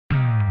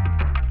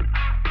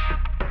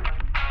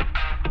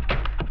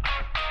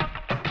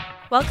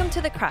Welcome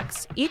to the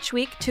Crux. Each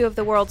week, two of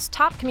the world's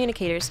top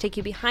communicators take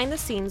you behind the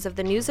scenes of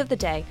the news of the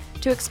day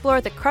to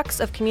explore the crux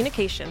of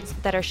communications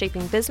that are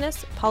shaping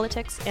business,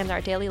 politics, and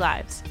our daily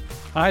lives.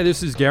 Hi,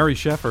 this is Gary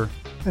Sheffer.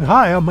 And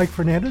hi, I'm Mike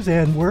Fernandez,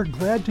 and we're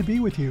glad to be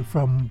with you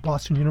from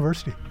Boston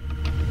University.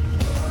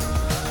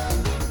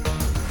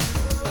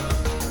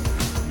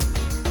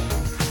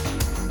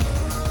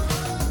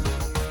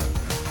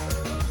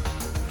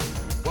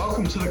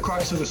 Welcome to the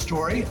Crux of the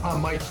Story.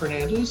 I'm Mike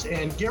Fernandez,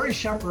 and Gary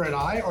Sheffer and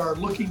I are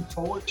looking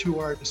forward to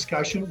our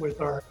discussion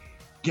with our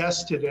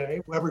guest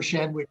today, Weber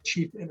Shandwick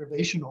Chief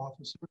Innovation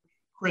Officer,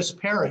 Chris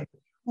Perry,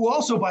 who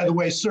also, by the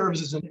way,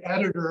 serves as an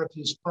editor of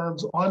his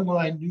firm's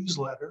online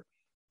newsletter,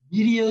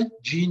 Media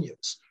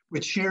Genius,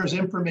 which shares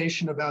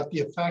information about the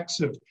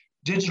effects of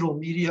digital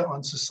media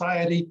on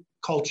society,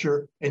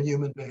 culture, and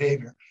human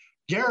behavior.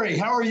 Gary,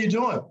 how are you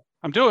doing?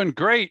 I'm doing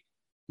great,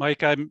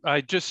 Mike. I'm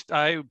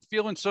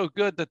feeling so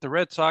good that the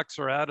Red Sox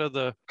are out of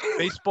the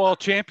baseball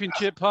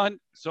championship hunt.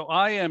 So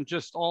I am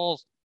just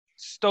all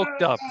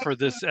stoked up for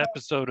this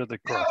episode of the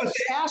Crux. Yeah, but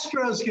the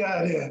Astros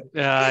got in.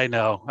 Yeah, I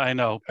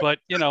know. But,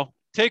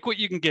 take what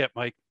you can get,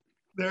 Mike.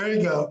 There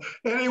you go.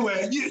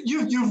 Anyway,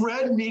 you've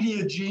read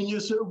Media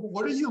Genius.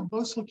 What are you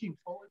most looking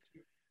forward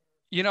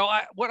to?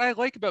 What I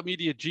like about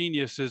Media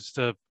Genius is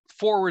the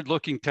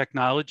forward-looking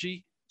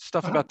technology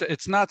stuff about that.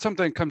 It's not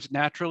something that comes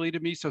naturally to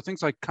me. So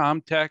things like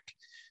Comtech,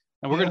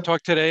 and we're going to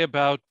talk today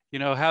about,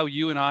 how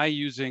you and I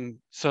using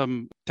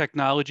some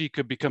technology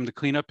could become the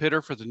cleanup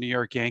hitter for the New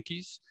York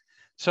Yankees.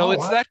 So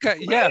it's that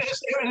kind.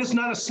 Yes. It's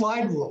not a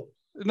slide rule.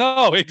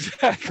 No,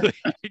 exactly.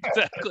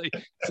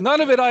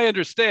 None of it I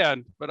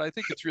understand, but I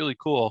think it's really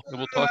cool. And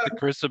we'll talk to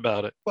Chris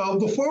about it. Well,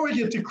 before we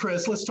get to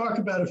Chris, let's talk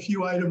about a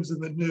few items in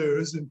the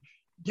news. And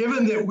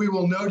given that we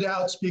will no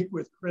doubt speak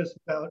with Chris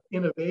about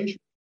innovation,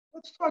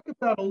 let's talk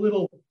about a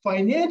little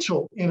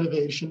financial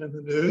innovation in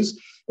the news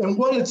and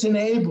what it's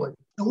enabling.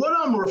 And what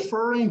I'm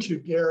referring to,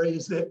 Gary,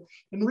 is that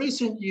in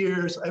recent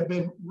years, I've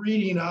been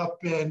reading up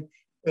in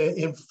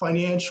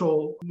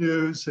financial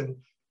news and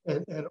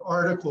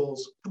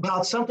articles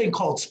about something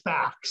called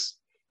SPACs.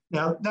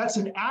 Now, that's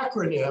an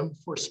acronym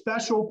for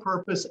Special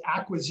Purpose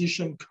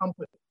Acquisition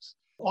Companies,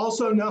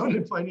 also known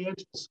in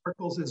financial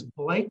circles as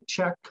blank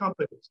check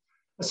companies.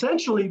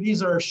 Essentially,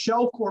 these are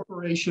shell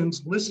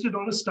corporations listed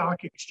on a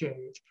stock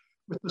exchange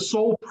with the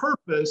sole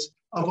purpose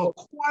of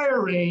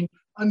acquiring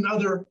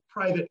another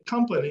private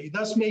company,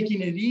 thus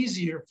making it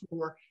easier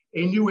for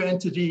a new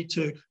entity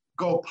to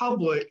go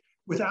public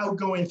without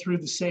going through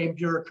the same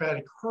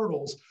bureaucratic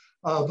hurdles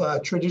of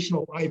a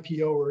traditional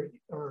IPO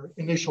or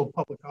initial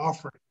public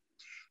offering.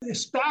 The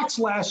SPACs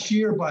last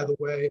year, by the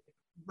way,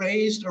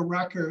 raised a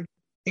record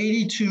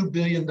 $82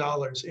 billion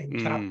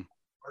in capital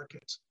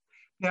markets.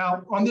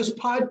 Now, on this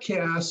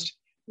podcast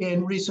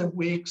in recent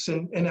weeks,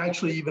 and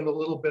actually even a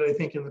little bit, I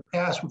think, in the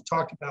past, we've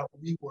talked about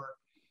WeWork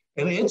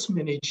and its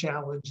many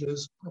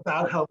challenges,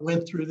 about how it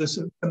went through this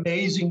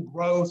amazing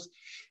growth,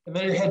 and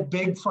then it had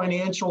big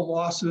financial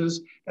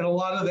losses, and a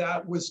lot of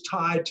that was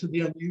tied to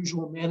the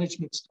unusual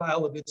management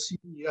style of its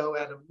CEO,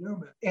 Adam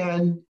Neumann.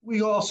 And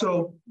we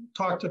also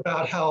talked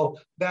about how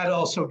that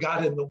also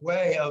got in the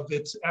way of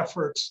its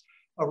efforts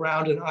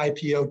around an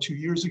IPO 2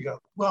 years ago.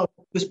 Well,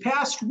 this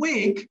past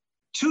week,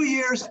 2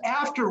 years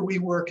after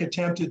WeWork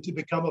attempted to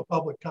become a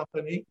public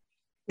company,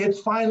 it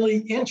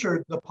finally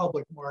entered the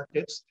public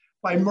markets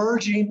by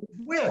merging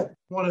with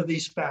one of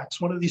these SPACs,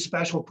 one of these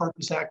special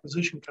purpose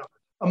acquisition companies.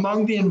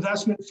 Among the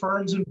investment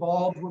firms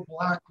involved were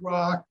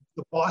BlackRock,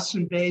 the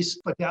Boston-based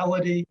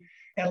Fidelity.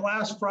 At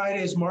last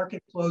Friday's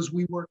market close,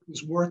 WeWork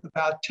was worth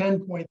about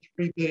 $10.3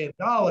 billion,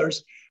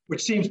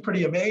 which seems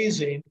pretty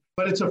amazing,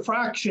 but it's a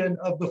fraction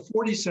of the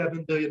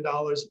 $47 billion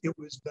it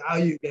was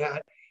valued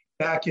at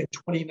back in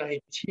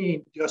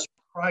 2019, just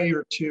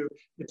prior to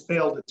its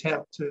failed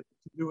attempt to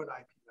do an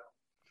IPO.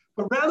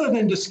 But rather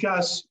than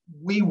discuss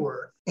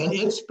WeWork and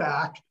its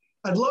SPAC,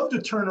 I'd love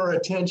to turn our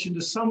attention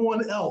to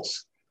someone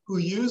else who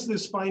used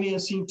this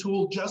financing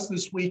tool just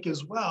this week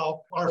as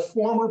well, our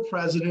former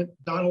president,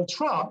 Donald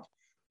Trump,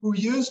 who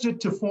used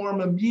it to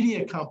form a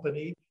media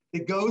company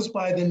that goes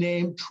by the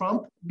name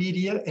Trump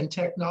Media and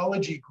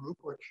Technology Group,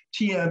 or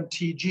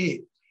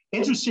TMTG.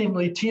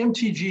 Interestingly,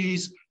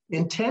 TMTG's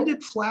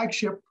intended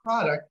flagship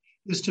product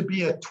is to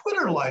be a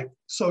Twitter-like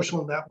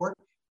social network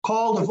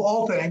called, of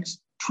all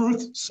things,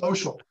 Truth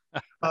Social,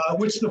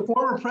 which the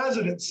former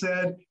president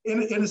said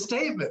in a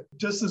statement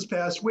just this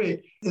past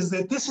week, is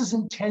that this is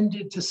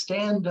intended to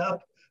stand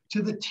up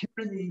to the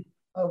tyranny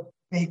of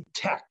big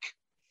tech.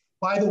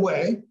 By the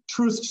way,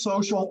 Truth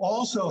Social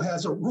also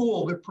has a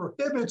rule that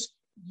prohibits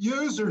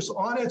users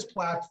on its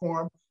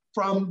platform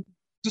from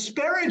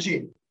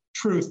disparaging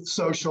Truth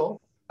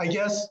Social, I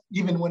guess,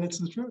 even when it's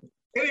the truth.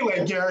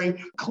 Anyway,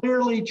 Gary,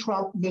 clearly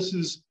Trump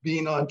misses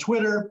being on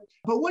Twitter,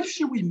 but what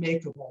should we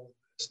make of all of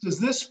this? Does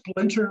this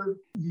splinter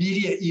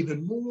media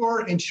even more?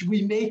 And should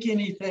we make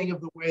anything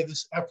of the way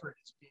this effort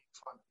is being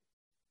funded?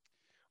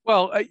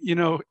 Well,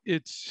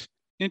 it's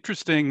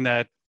interesting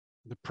that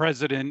the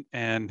president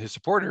and his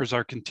supporters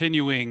are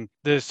continuing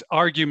this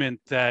argument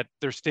that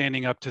they're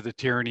standing up to the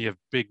tyranny of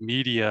big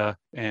media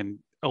and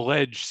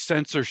alleged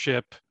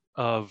censorship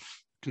of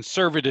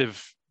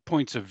conservative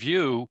points of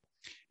view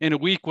in a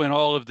week when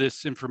all of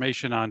this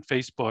information on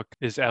Facebook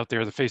is out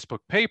there, the Facebook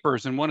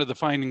papers, and one of the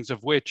findings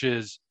of which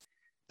is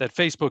that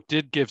Facebook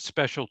did give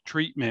special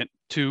treatment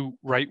to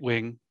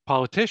right-wing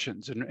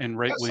politicians and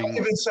right-wing. Yes, I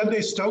even said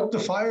they stoked the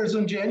fires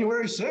on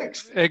January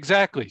 6th.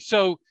 Exactly.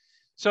 So,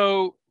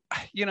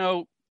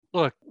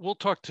 look, we'll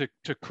talk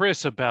to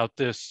Chris about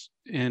this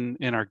in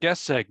our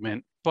guest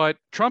segment, but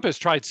Trump has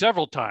tried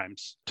several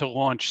times to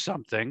launch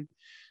something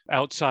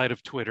outside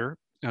of Twitter.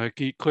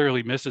 He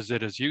clearly misses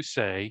it, as you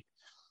say.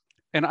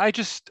 And I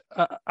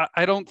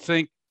don't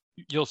think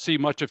you'll see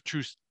much of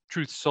Truth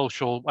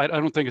Social. I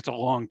don't think it's a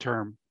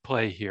long-term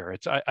play here.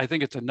 I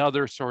think it's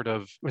another sort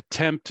of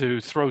attempt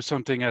to throw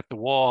something at the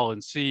wall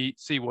and see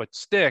what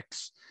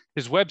sticks.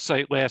 His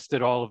website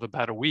lasted all of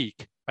about a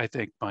week, I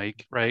think,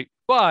 Mike, right?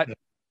 But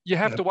you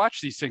have to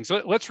watch these things.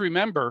 Let's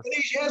remember. And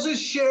he has a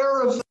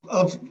share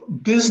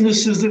of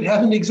businesses that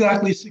haven't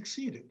exactly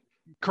succeeded.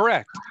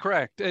 Correct.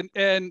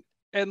 And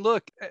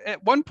look,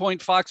 at one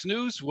point, Fox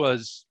News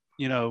was,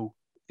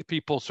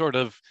 people sort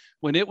of,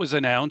 when it was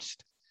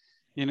announced,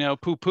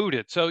 poo-pooed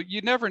it. So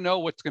you never know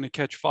what's going to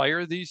catch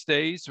fire these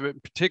days,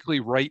 particularly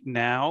right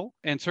now.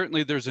 And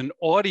certainly there's an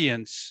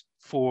audience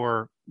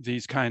for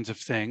these kinds of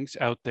things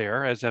out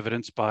there, as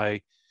evidenced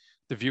by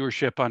the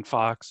viewership on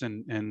Fox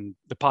and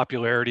the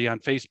popularity on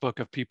Facebook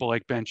of people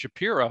like Ben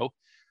Shapiro,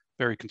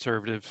 very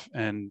conservative,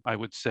 and I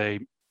would say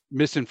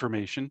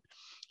misinformation.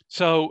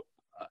 So,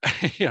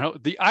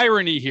 the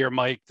irony here,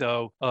 Mike,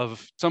 though,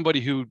 of somebody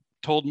who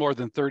told more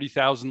than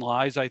 30,000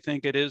 lies, I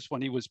think it is,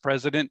 when he was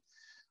president,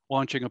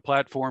 launching a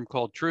platform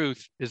called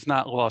Truth, is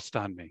not lost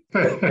on me.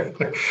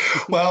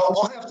 Well,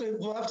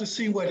 we'll have to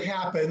see what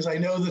happens. I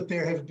know that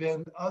there have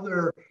been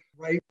other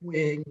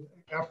right-wing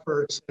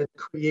efforts at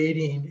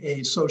creating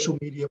a social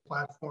media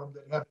platform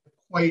that haven't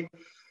quite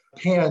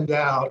panned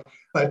out,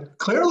 but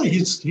clearly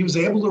he was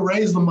able to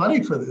raise the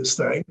money for this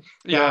thing.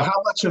 Yeah.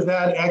 How much of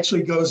that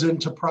actually goes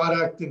into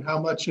product and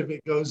how much of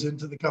it goes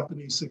into the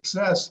company's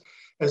success,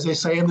 as they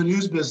say in the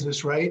news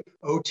business, right?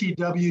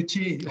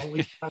 OTWT,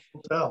 only time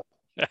will tell.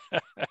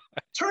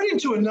 Turning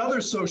to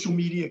another social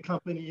media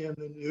company in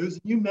the news,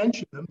 you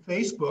mentioned them,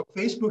 Facebook.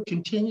 Facebook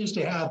continues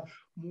to have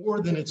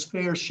more than its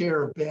fair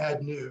share of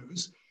bad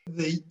news.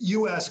 The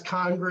US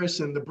Congress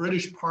and the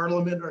British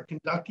Parliament are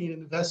conducting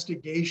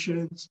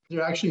investigations.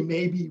 There actually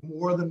may be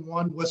more than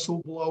one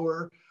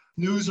whistleblower.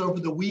 News over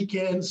the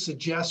weekend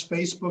suggests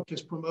Facebook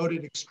has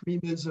promoted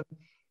extremism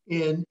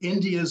in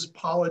India's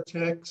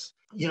politics.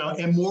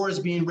 And more is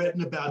being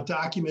written about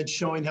documents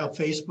showing how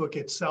Facebook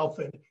itself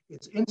and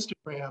its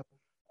Instagram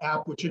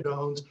app, which it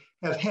owns,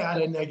 have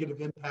had a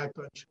negative impact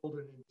on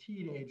children and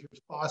teenagers,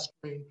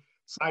 fostering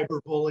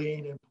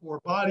cyberbullying and poor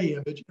body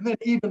image. And then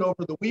even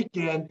over the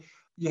weekend,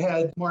 you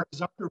had Mark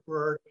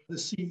Zuckerberg, the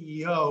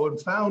CEO and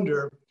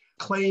founder,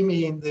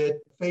 claiming that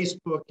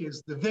Facebook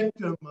is the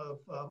victim of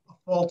a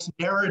false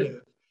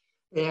narrative.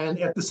 And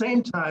at the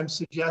same time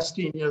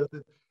suggesting,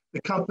 that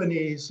the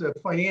company's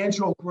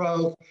financial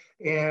growth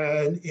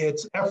and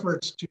its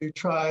efforts to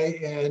try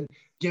and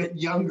get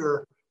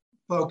younger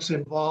folks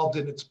involved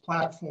in its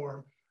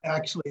platform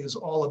actually is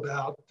all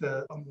about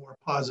a more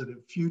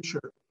positive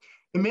future.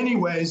 In many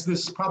ways,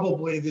 these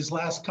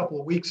last couple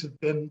of weeks have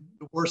been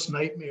the worst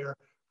nightmare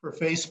for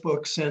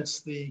Facebook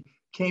since the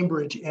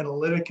Cambridge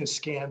Analytica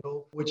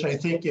scandal, which I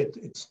think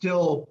it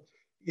still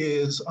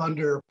is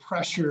under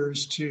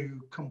pressures to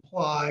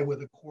comply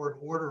with a court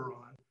order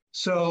on.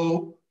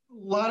 So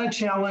a lot of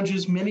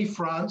challenges, many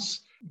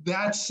fronts.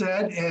 That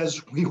said,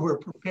 as we were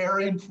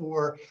preparing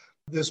for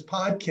this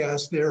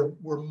podcast, there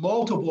were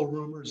multiple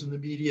rumors in the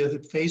media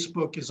that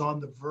Facebook is on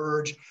the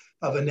verge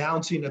of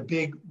announcing a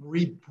big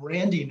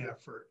rebranding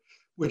effort,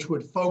 which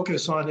would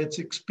focus on its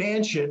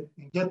expansion,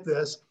 and get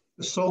this,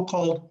 the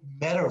so-called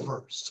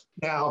metaverse.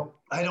 Now,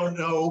 I don't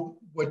know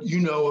what you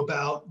know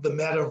about the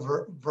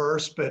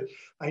metaverse, but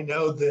I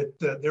know that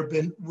there have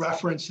been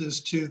references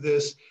to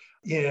this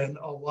in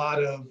a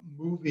lot of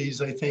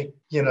movies, I think,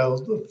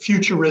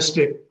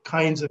 futuristic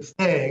kinds of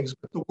things.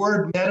 But the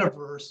word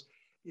metaverse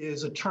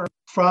is a term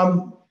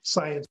from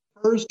science,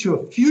 refers to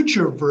a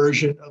future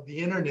version of the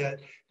internet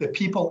that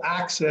people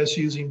access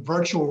using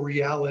virtual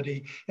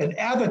reality and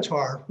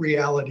avatar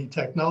reality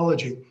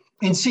technology.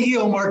 And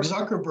CEO Mark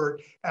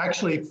Zuckerberg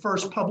actually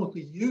first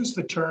publicly used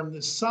the term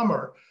this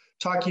summer,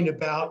 talking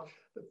about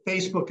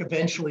Facebook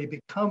eventually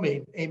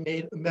becoming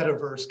a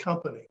metaverse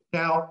company.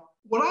 Now,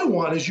 what I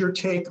want is your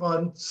take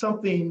on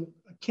something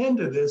akin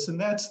to this, and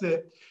that's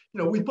that,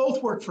 we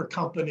both work for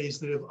companies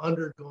that have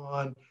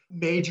undergone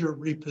major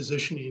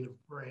repositioning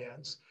of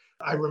brands.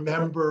 I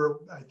remember,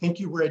 I think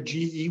you were at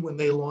GE when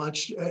they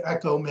launched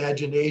Echo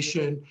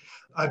Imagination.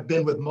 I've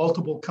been with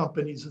multiple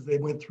companies as they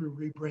went through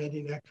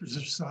rebranding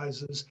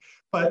exercises.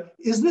 But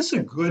is this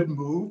a good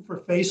move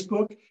for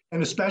Facebook?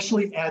 And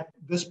especially at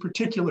this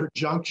particular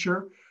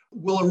juncture,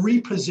 will a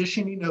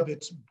repositioning of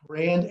its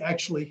brand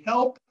actually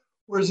help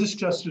Or is this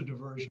just a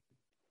diversion?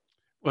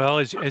 Well,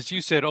 as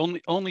you said,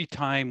 only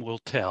time will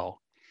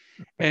tell.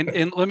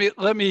 And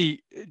let me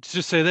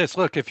just say this.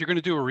 Look, if you're going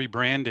to do a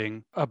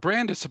rebranding, a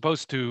brand is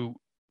supposed to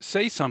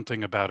say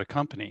something about a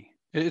company.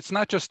 It's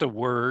not just a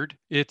word.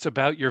 It's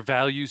about your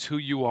values, who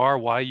you are,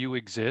 why you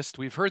exist.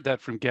 We've heard that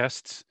from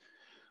guests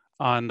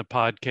on the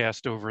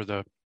podcast over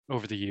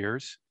the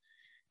years.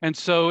 And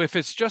so if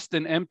it's just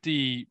an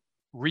empty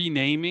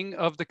renaming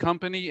of the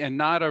company and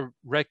not a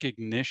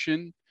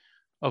recognition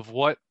of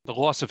what the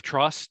loss of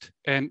trust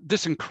and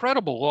this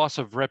incredible loss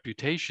of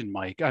reputation,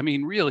 Mike. I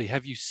mean, really,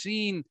 have you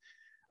seen,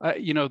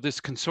 this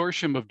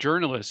consortium of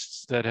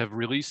journalists that have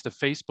released the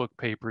Facebook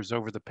papers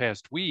over the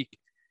past week?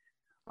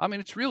 I mean,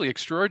 it's really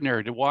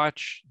extraordinary to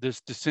watch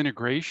this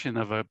disintegration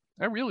of a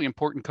really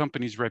important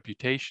company's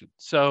reputation.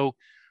 So,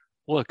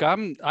 look,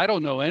 I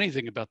don't know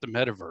anything about the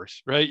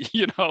metaverse, right?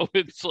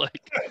 It's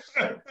like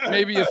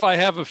maybe if I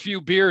have a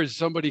few beers,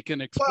 somebody can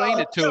explain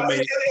it to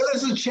me.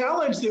 There's a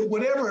challenge that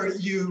whatever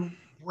you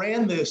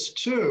brand this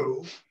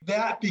to,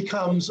 that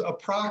becomes a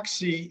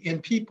proxy in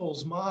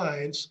people's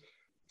minds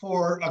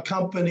for a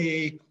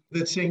company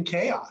that's in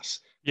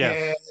chaos.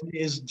 Yes. And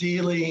is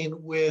dealing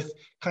with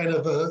kind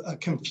of a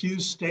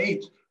confused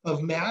state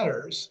of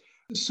matters.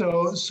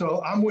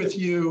 So I'm with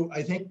you.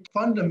 I think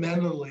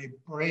fundamentally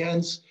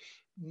brands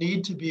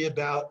need to be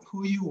about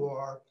who you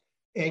are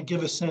and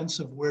give a sense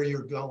of where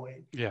you're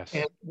going. Yes.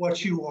 And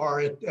what you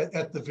are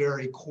at the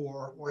very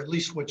core, or at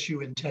least what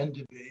you intend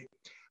to be.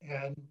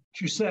 And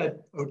you said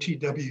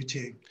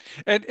OTWT.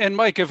 And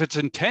Mike, if it's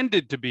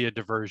intended to be a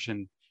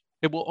diversion,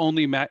 it will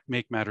only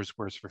make matters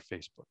worse for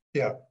Facebook.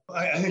 Yeah,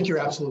 I think you're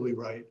absolutely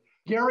right.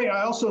 Gary,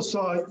 I also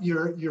saw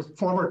your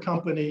former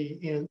company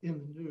in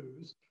the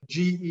news.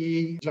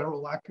 GE, General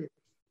Electric,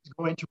 is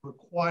going to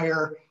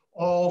require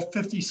all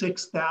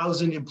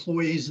 56,000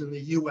 employees in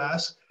the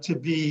US to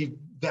be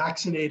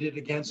vaccinated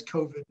against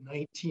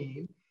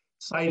COVID-19,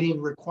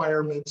 citing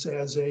requirements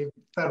as a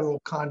federal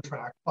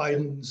contract.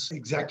 Biden's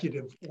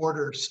executive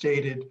order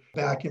stated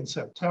back in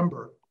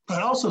September. I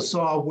also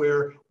saw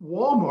where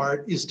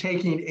Walmart is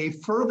taking a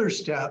further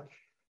step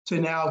to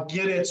now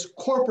get its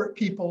corporate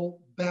people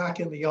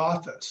back in the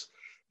office.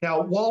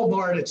 Now,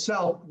 Walmart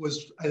itself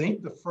was, I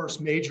think, the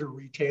first major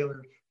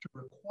retailer to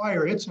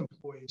require its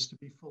employees to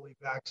be fully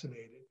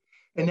vaccinated.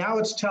 And now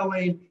it's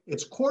telling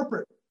its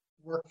corporate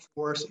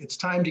workforce it's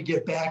time to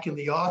get back in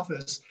the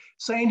office,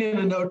 saying in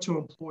a note to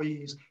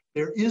employees,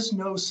 there is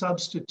no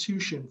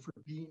substitution for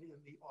being in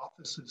the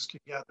offices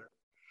together.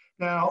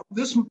 Now,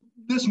 this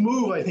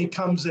move, I think,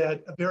 comes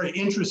at a very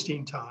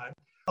interesting time.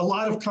 A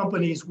lot of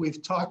companies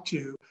we've talked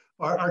to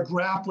are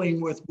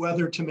grappling with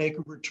whether to make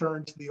a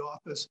return to the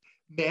office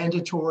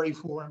mandatory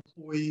for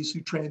employees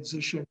who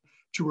transition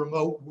to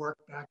remote work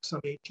back some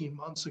 18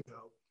 months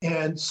ago.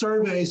 And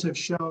surveys have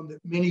shown that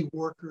many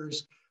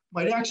workers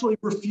might actually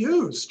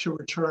refuse to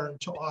return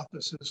to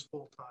offices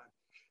full-time.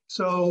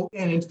 So,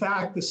 and in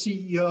fact, the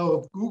CEO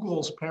of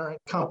Google's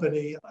parent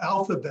company,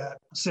 Alphabet,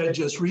 said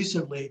just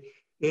recently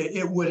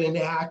it would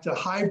enact a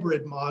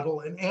hybrid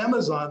model, and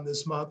Amazon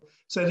this month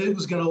said it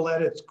was going to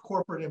let its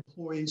corporate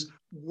employees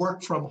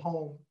work from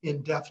home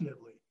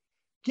indefinitely.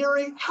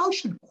 Gary, how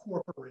should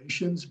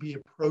corporations be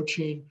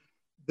approaching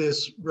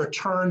this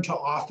return to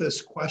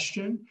office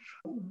question?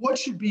 What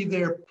should be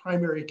their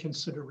primary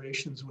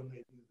considerations when they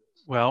do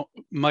this? Well,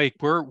 Mike,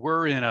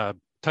 we're in a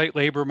tight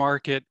labor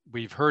market.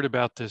 We've heard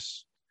about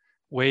this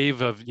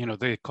wave of,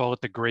 they call it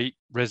the Great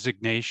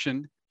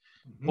Resignation.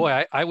 Mm-hmm.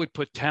 Boy, I would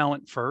put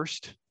talent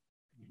first.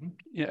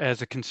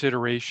 As a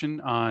consideration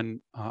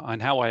on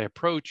how I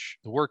approach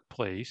the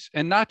workplace,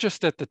 and not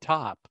just at the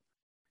top,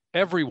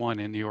 everyone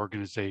in the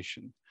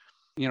organization.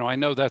 I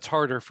know that's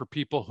harder for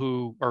people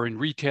who are in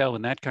retail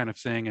and that kind of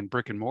thing and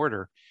brick and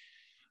mortar,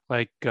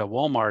 like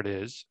Walmart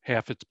is,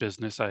 half its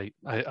business, I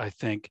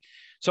think.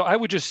 So I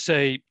would just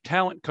say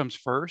talent comes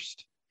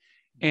first.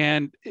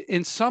 And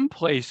in some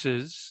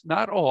places,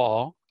 not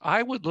all,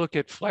 I would look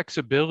at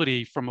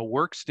flexibility from a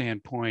work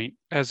standpoint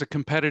as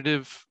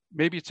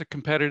maybe it's a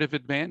competitive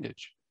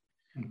advantage,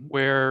 mm-hmm.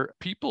 where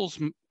people's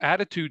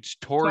attitudes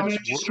towards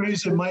some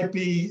industries it might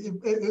be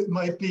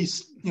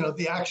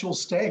the actual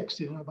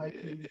stakes,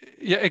 might be,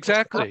 yeah,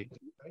 exactly.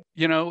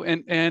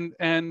 Right?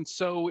 And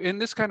so in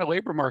this kind of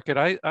labor market,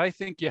 I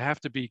think you have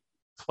to be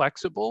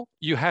flexible.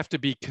 You have to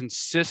be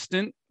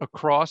consistent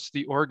across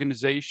the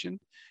organization.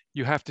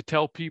 You have to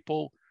tell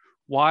people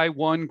why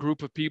one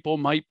group of people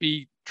might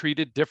be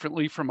treated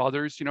differently from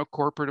others,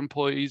 corporate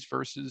employees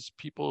versus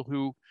people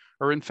who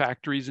are in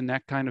factories and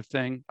that kind of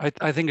thing.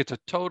 I think it's a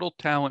total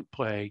talent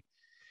play.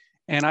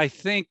 And I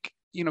think,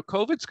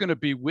 COVID's going to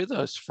be with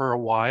us for a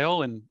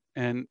while.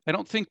 And I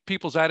don't think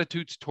people's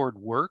attitudes toward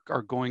work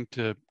are going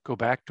to go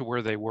back to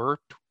where they were,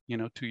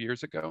 2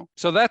 years ago.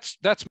 So that's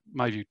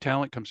my view.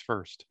 Talent comes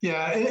first.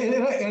 Yeah.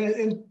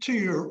 And to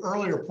your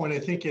earlier point, I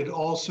think it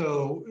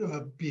also,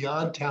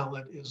 beyond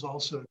talent, is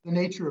also the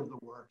nature of the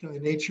work and the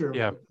nature of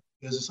the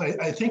business.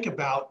 I think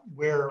about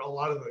where a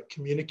lot of the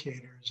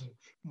communicators and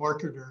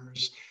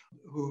marketers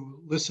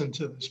who listen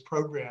to this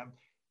program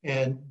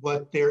and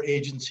what their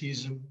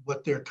agencies and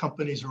what their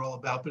companies are all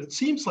about. But it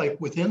seems like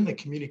within the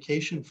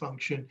communication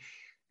function,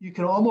 you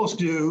can almost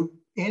do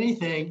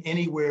anything,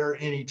 anywhere,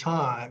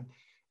 anytime.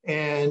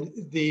 And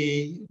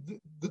the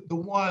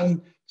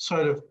one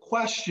sort of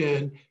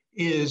question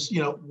is,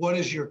 what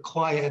does your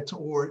client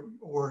or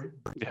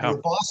your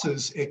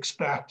bosses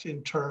expect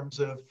in terms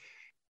of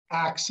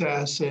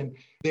access and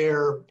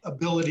their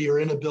ability or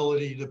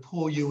inability to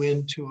pull you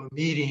into a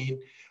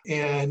meeting?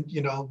 And,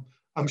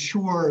 I'm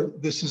sure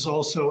this is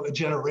also a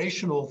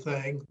generational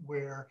thing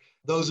where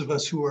those of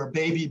us who are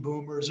baby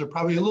boomers are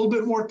probably a little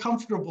bit more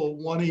comfortable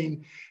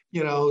wanting,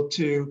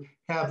 to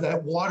have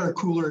that water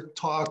cooler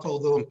talk,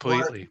 although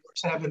water coolers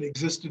haven't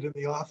existed in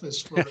the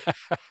office for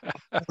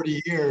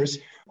 40 years.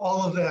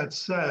 All of that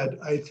said,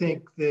 I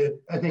think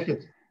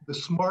it's the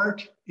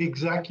smart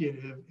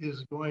executive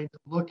is going to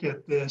look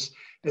at this,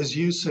 as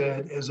you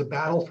said, as a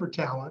battle for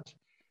talent,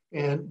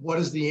 and what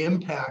is the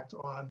impact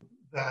on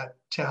that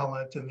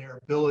talent and their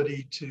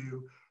ability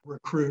to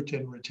recruit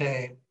and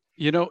retain.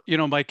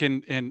 Mike,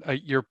 and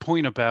your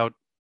point about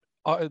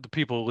the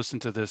people who listen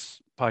to this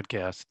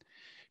podcast,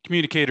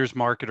 communicators,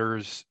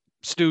 marketers,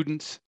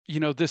 students,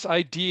 this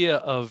idea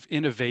of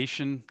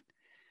innovation,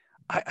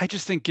 I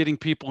just think getting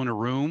people in a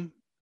room,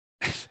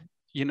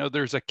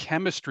 there's a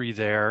chemistry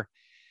there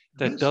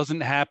that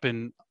doesn't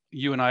happen.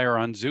 You and I are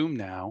on Zoom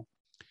now,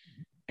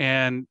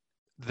 and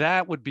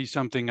that would be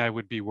something I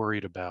would be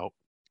worried about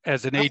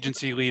as an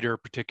agency leader,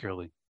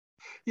 particularly.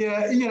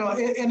 Yeah,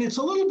 and it's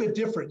a little bit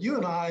different. You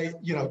and I,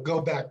 go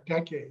back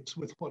decades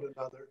with one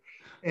another.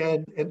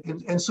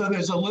 And so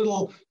there's a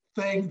little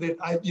thing that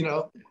I,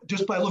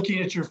 just by looking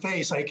at your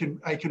face, I can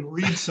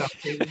read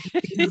something.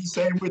 You can do the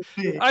same with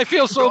me. I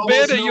feel so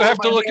bad that you have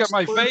to look at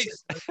my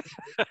face.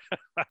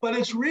 But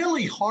it's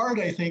really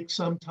hard, I think,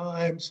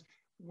 sometimes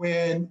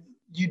when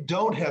you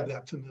don't have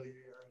that familiarity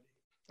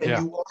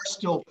and you are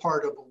still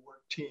part of a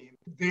work team.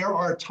 There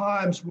are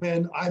times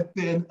when I've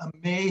been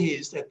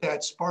amazed at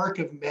that spark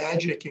of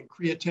magic and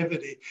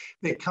creativity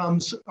that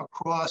comes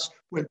across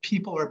when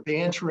people are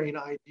bantering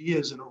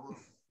ideas in a room.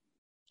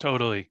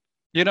 Totally.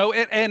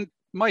 And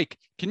Mike,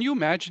 can you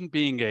imagine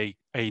being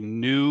a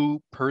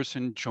new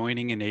person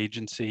joining an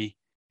agency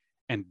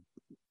and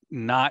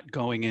not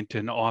going into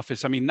an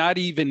office? I mean, not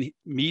even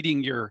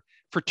meeting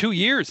for 2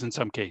 years in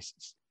some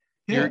cases,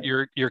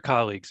 your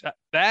colleagues.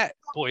 That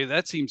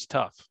seems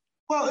tough.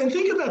 Well, and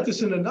think about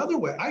this in another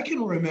way. I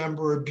can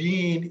remember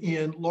being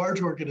in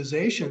large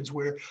organizations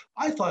where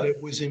I thought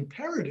it was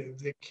imperative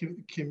that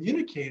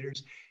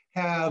communicators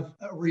have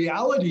a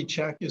reality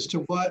check as to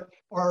what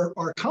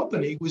our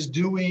company was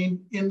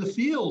doing in the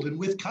field and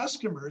with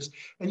customers,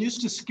 and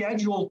used to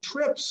schedule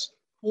trips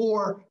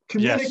for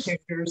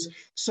communicators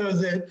so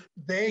that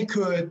they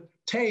could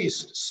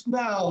taste,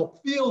 smell,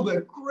 feel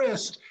the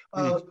grist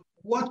of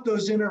what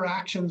those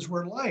interactions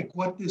were like,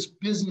 what this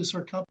business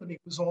or company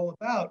was all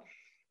about.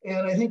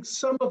 And I think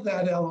some of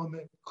that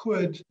element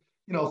could,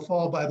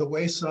 fall by the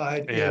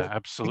wayside. Yeah,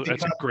 absolutely.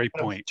 That's a great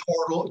point.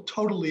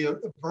 Totally a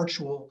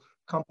virtual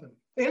company.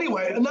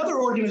 Anyway, another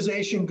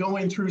organization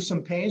going through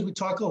some pains. We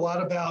talk a lot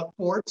about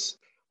sports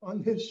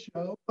on this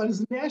show, but it's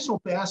the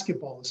National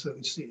Basketball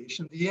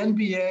Association, the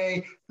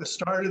NBA. The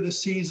start of the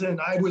season,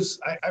 I was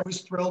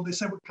thrilled. They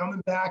said we're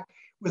coming back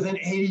with an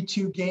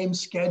 82-game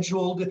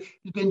schedule.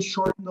 It's been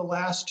shortened the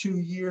last 2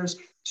 years.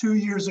 2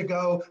 years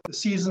ago, the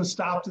season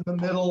stopped in the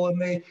middle,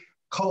 and they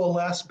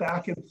coalesced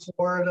back in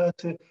Florida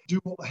to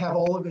have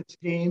all of its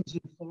games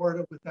in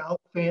Florida without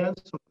fans.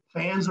 So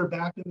fans are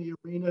back in the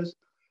arenas.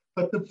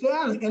 But the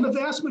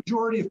vast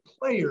majority of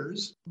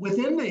players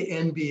within the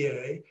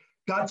NBA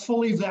got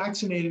fully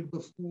vaccinated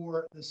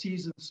before the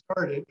season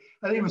started.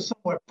 I think it was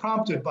somewhat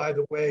prompted, by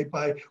the way,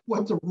 by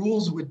what the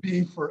rules would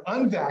be for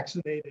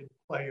unvaccinated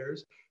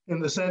players,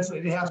 in the sense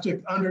that they have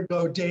to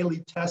undergo daily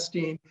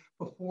testing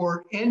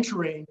before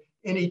entering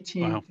any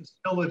team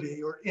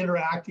facility or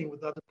interacting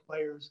with other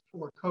players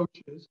or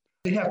coaches.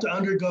 They'd have to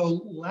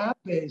undergo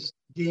lab-based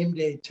game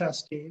day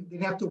testing.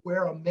 They'd have to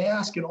wear a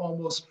mask in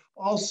almost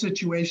all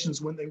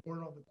situations when they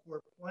weren't on the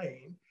court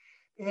playing.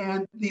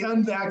 And the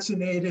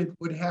unvaccinated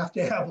would have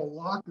to have a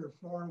locker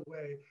far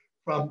away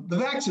from the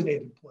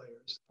vaccinated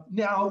players.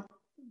 Now,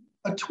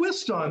 a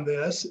twist on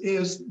this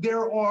is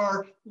there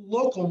are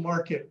local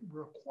market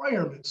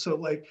requirements. So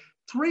like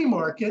 3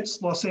 markets,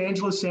 Los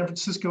Angeles, San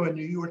Francisco, and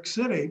New York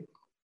City,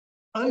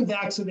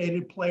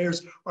 unvaccinated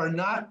players are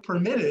not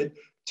permitted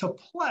to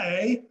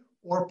play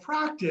or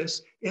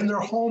practice in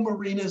their home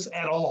arenas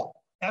at all.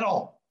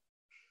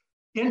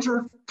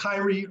 Enter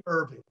Kyrie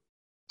Irving.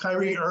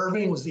 Kyrie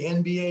Irving was the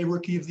NBA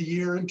Rookie of the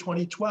Year in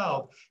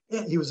 2012.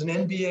 He was an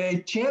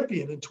NBA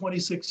champion in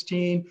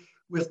 2016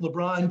 with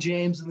LeBron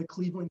James and the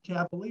Cleveland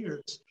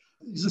Cavaliers.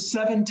 He's a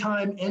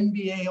 7-time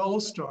NBA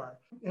All-Star,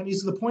 and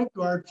he's the point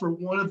guard for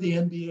one of the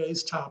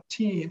NBA's top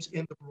teams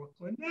in the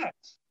Brooklyn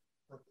Nets.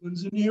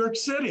 Brooklyn's in New York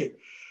City.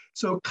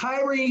 So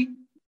Kyrie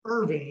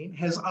Irving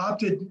has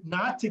opted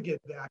not to get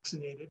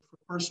vaccinated for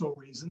personal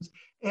reasons,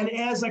 and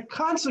as a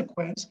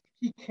consequence,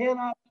 he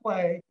cannot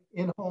play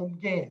in home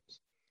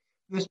games.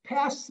 This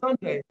past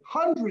Sunday,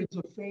 hundreds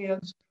of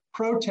fans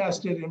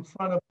protested in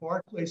front of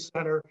Barclays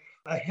Center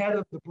ahead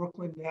of the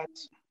Brooklyn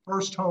Nets'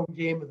 first home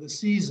game of the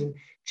season,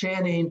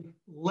 chanting,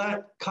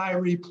 "Let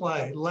Kyrie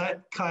play,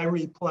 let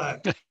Kyrie play."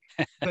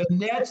 The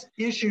Nets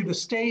issued a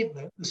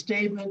statement. The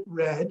statement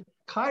read,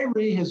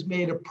 "Kyrie has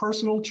made a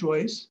personal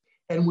choice,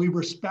 and we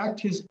respect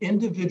his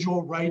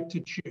individual right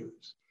to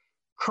choose.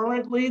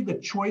 Currently, the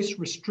choice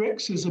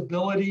restricts his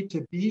ability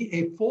to be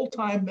a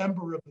full-time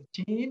member of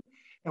the team,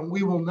 and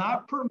we will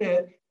not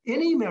permit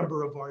any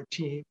member of our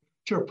team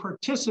to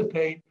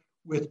participate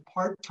with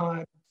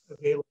part-time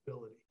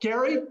availability."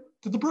 Gary,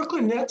 did the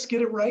Brooklyn Nets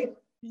get it right?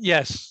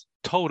 Yes,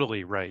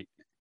 totally right.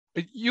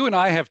 You and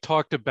I have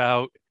talked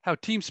about how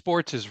team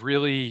sports is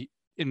really,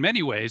 in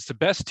many ways, the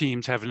best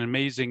teams have an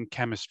amazing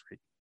chemistry.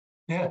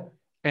 Yeah.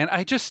 And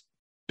I just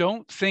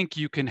don't think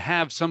you can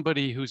have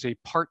somebody who's a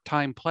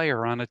part-time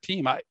player on a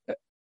team. I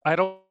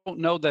don't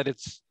know that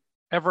it's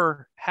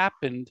ever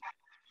happened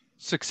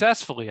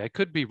successfully. I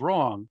could be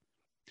wrong.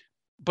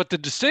 But the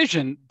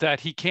decision that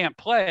he can't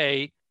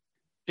play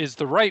is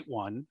the right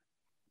one.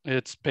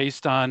 It's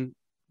based on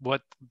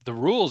what the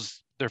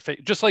rules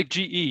just like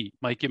GE.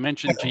 Mike, you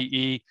mentioned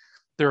GE.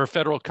 They're a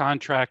federal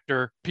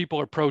contractor. People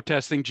are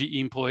protesting. GE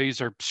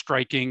employees are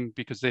striking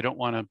because they don't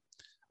want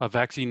a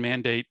vaccine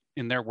mandate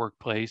in their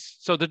workplace.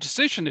 So the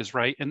decision is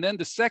right. And then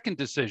the second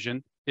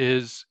decision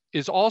is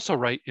also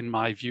right in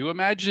my view.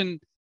 Imagine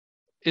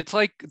it's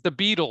like the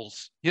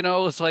Beatles,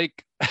 it's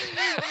like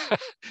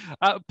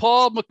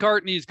Paul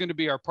McCartney is going to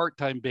be our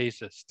part-time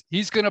bassist.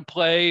 He's going to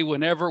play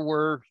whenever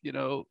we're,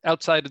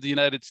 outside of the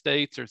United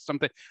States or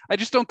something. I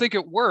just don't think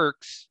it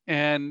works.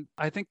 And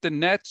I think the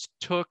Nets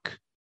took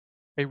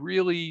a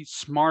really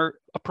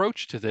smart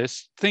approach to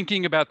this,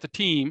 thinking about the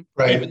team,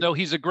 right. Even though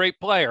he's a great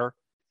player,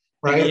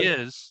 right. He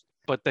is,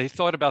 but they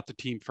thought about the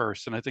team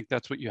first. And I think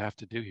that's what you have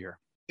to do here.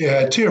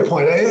 Yeah, to your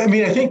point, I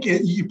mean, I think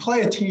you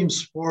play a team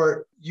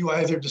sport, you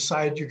either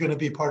decide you're going to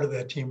be part of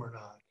that team or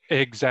not.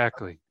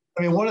 Exactly.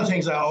 I mean, one of the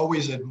things I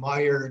always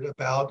admired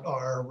about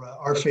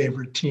our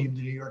favorite team,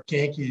 the New York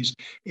Yankees,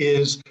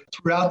 is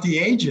throughout the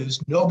ages,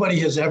 nobody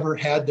has ever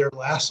had their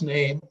last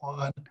name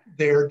on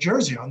their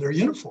jersey, on their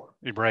uniform.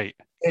 Right.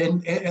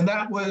 And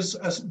that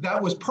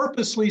was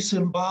purposely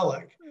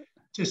symbolic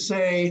to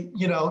say,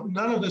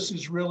 none of this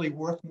is really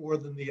worth more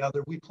than the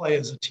other. We play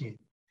as a team.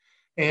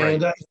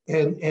 And right.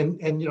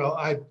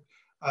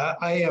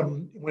 I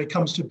am, when it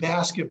comes to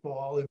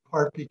basketball, in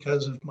part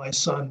because of my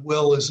son,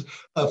 Will is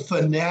a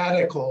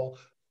fanatical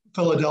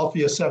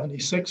Philadelphia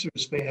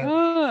 76ers fan.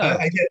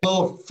 I get a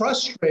little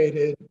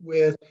frustrated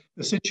with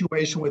the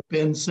situation with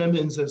Ben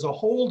Simmons as a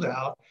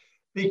holdout,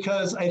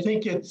 because I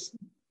think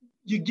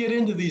you get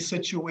into these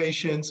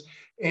situations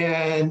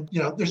and,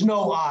 there's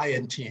no I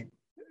in team.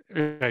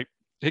 Right.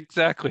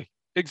 Exactly.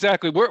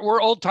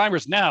 We're old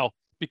timers now.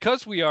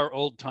 Because we are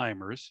old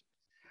timers,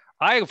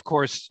 I, of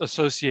course,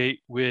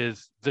 associate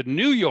with the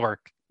New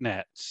York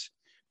Nets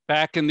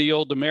back in the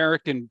old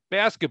American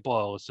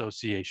Basketball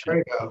Association. There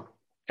you go.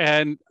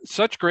 And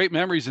such great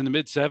memories in the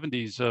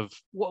mid-'70s of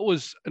what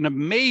was an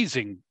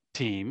amazing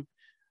team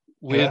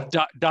with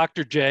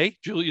Dr. J,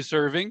 Julius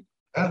Erving,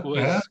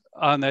 was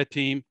on that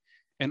team.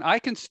 And I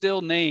can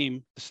still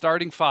name the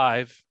starting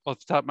five off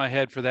the top of my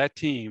head for that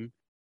team.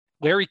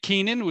 Larry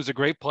Keenan was a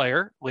great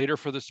player, later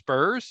for the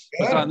Spurs,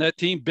 was on that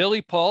team.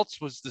 Billy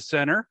Pultz was the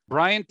center.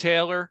 Brian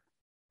Taylor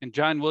and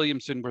John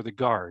Williamson were the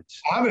guards.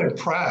 I'm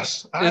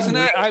impressed. Isn't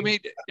that? I mean,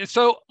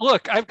 so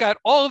look, I've got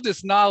all of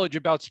this knowledge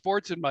about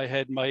sports in my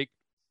head, Mike.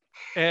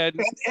 And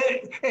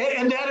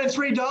that at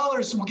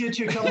 $3 will get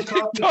you a cup of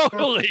coffee.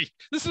 Totally.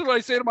 This is what I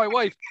say to my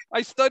wife.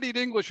 I studied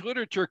English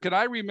literature. Can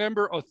I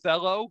remember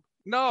Othello?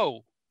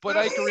 No. But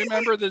I can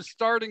remember the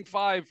starting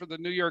five for the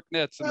New York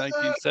Nets in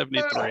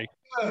 1973.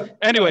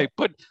 Anyway,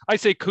 but I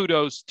say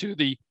kudos to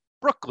the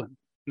Brooklyn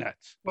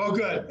Nets. Well,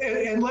 good.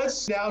 And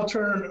let's now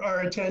turn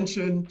our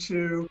attention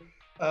to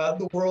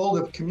the world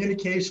of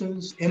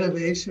communications,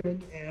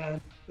 innovation, and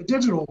the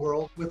digital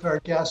world with our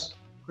guest,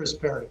 Chris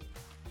Perry.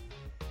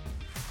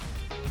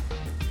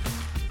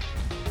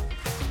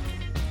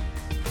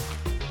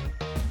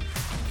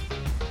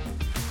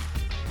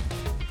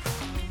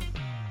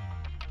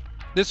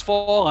 This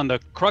fall on the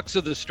Crux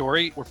of the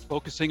Story, we're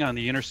focusing on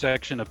the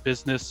intersection of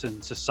business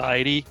and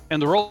society and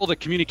the role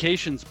that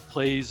communications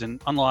plays in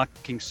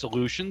unlocking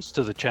solutions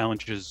to the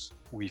challenges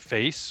we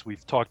face.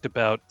 We've talked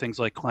about things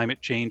like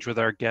climate change with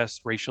our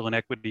guests, racial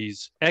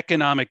inequities,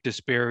 economic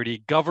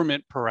disparity,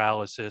 government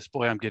paralysis.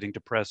 Boy, I'm getting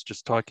depressed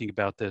just talking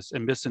about this,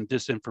 and mis and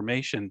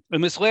disinformation.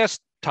 And this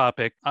last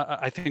topic,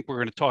 I think we're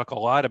going to talk a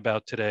lot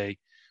about today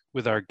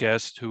with our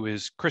guest, who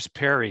is Chris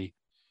Perry,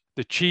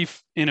 the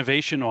Chief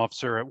Innovation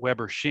Officer at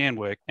Weber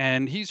Shandwick.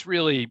 And he's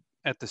really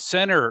at the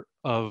center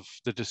of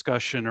the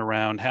discussion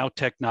around how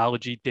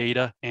technology,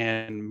 data,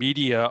 and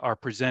media are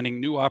presenting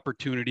new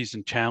opportunities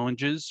and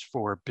challenges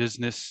for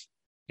business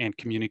and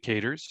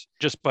communicators.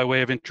 Just by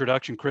way of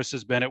introduction, Chris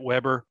has been at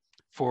Weber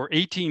for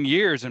 18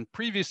 years and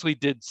previously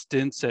did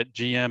stints at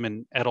GM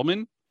and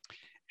Edelman.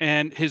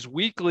 And his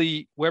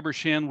weekly Weber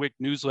Shandwick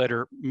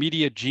newsletter,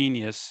 Media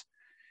Genius,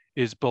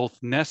 is both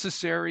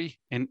necessary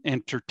and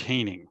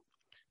entertaining.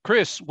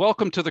 Chris,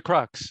 welcome to the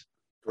Crux.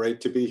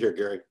 Great to be here,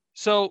 Gary.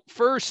 So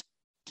first,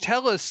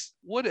 tell us,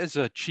 what is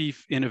a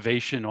chief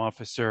innovation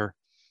officer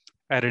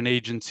at an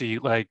agency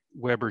like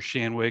Weber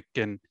Shandwick,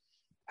 and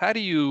how do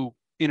you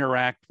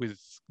interact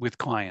with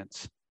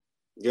clients?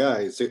 Yeah,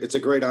 it's a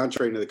great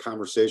entree into the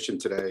conversation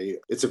today.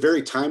 It's a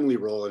very timely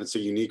role and it's a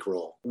unique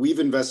role. We've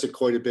invested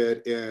quite a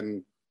bit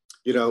in,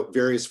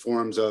 various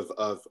forms of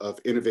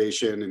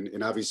innovation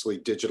and obviously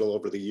digital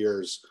over the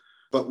years,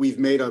 but we've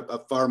made a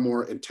far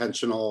more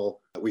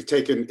we've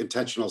taken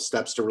intentional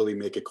steps to really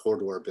make it core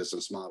to our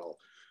business model.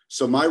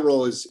 So my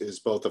role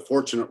is both a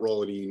fortunate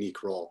role and a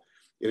unique role.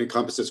 It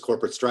encompasses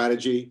corporate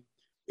strategy.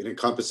 It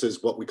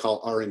encompasses what we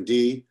call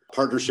R&D,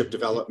 partnership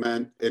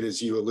development. And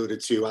as you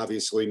alluded to,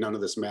 obviously, none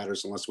of this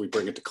matters unless we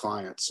bring it to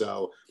clients.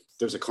 So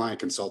there's a client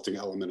consulting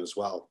element as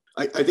well.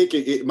 I think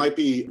it might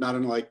be not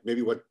unlike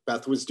maybe what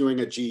Beth was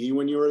doing at GE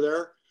when you were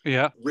there.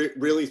 Yeah.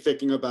 Really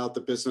thinking about the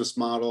business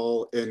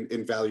model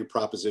and value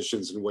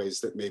propositions in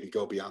ways that maybe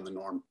go beyond the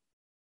norm.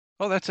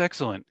 Oh, that's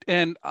excellent.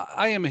 And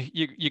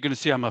you're going to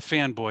see I'm a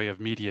fanboy of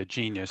Media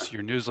Genius,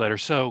 your newsletter.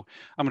 So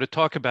I'm going to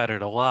talk about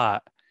it a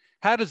lot.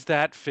 How does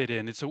that fit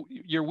in? It's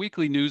your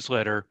weekly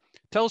newsletter.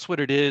 Tell us what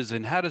it is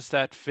and how does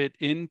that fit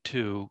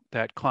into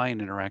that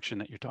client interaction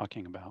that you're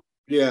talking about?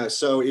 Yeah.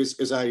 So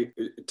as I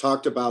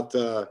talked about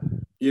the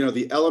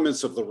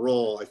elements of the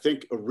role, I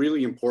think a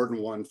really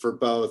important one for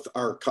both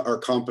our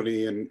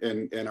company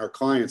and our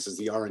clients is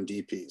the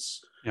R&D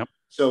piece. Yep.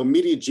 So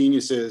Media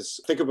Geniuses,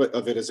 think of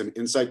it as an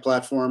insight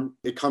platform.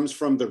 It comes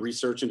from the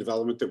research and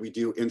development that we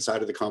do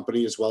inside of the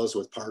company as well as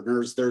with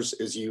partners. There's,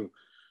 as you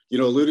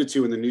alluded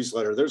to in the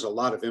newsletter, there's a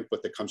lot of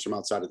input that comes from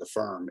outside of the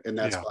firm, and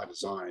that's by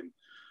design.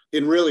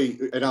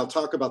 And I'll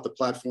talk about the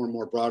platform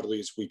more broadly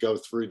as we go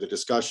through the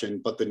discussion,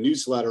 but the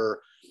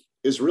newsletter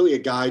is really a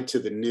guide to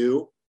the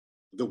new,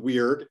 the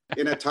weird,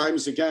 and at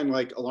times, again,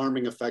 like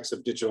alarming effects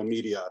of digital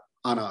media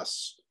on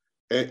us.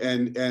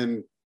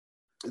 And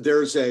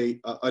there's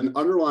an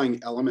underlying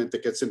element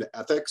that gets into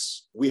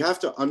ethics. We have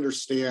to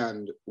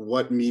understand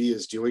what media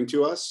is doing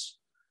to us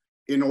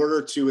in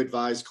order to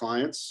advise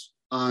clients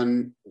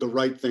on the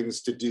right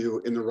things to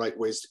do in the right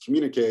ways to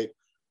communicate.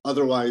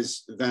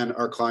 Otherwise, then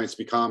our clients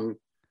become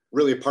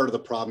really a part of the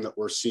problem that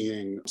we're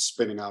seeing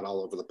spinning out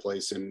all over the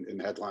place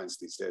in headlines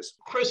these days.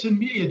 Chris, in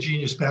Media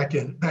Genius back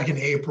in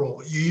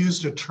April, you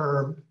used a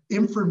term,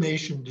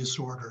 information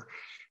disorder.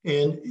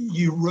 And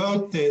you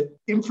wrote that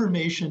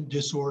information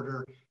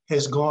disorder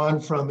has gone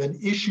from an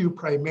issue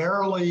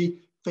primarily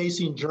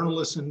facing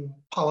journalists and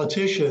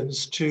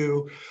politicians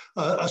to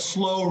a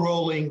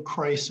slow-rolling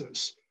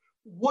crisis.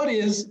 What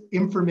is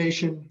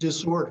information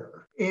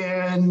disorder?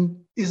 And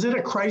is it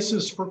a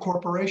crisis for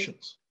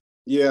corporations?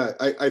 Yeah,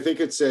 I think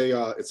it's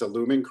a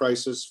looming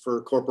crisis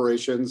for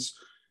corporations.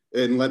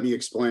 And let me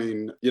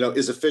explain,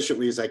 as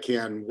efficiently as I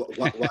can,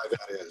 why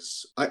that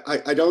is.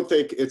 I don't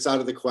think it's out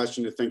of the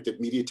question to think that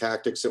media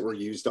tactics that were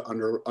used to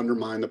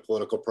undermine the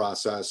political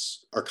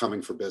process are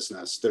coming for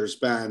business. There's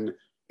been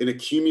an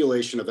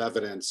accumulation of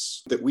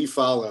evidence that we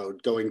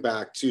followed going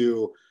back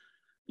to,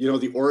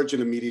 the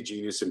origin of Media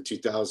Genius in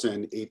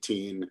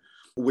 2018,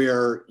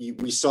 where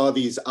we saw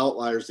these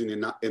outliers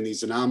and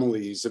these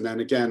anomalies. And then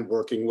again,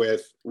 working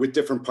with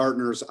different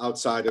partners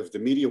outside of the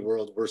media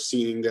world, we're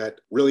seeing that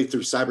really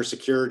through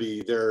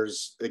cybersecurity,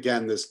 there's,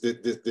 again,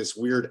 this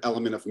weird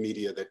element of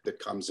media that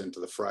comes into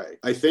the fray.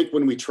 I think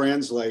when we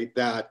translate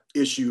that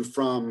issue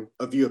from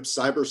a view of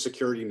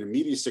cybersecurity into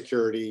media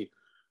security,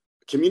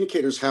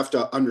 communicators have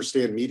to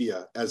understand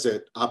media as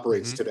it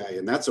operates today,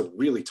 and that's a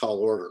really tall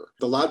order.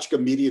 The logic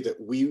of media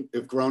that we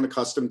have grown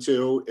accustomed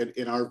to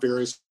in our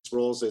various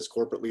roles as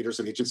corporate leaders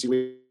and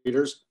agency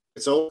leaders,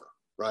 it's over,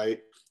 right?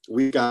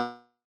 We've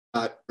got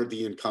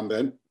the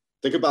incumbent.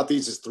 Think about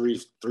these as three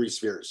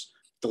spheres.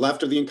 The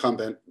left of the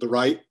incumbent, the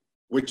right,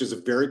 which is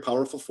a very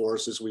powerful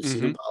force, as we've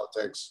seen in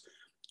politics,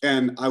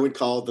 and I would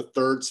call the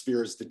third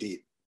sphere is the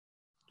deep.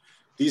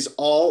 These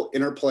all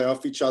interplay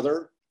off each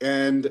other.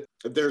 And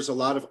there's a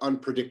lot of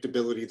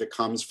unpredictability that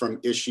comes from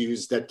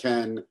issues that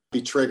can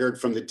be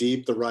triggered from the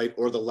deep, the right,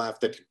 or the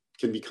left that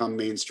can become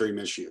mainstream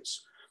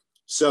issues.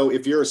 So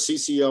if you're a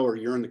CCO or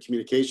you're in the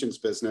communications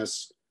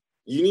business,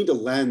 you need a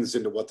lens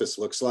into what this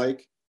looks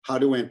like, how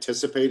to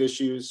anticipate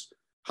issues,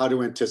 how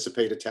to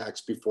anticipate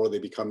attacks before they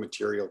become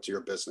material to your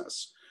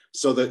business.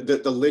 So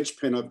the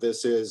linchpin of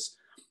this is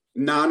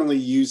not only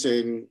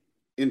using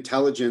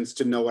intelligence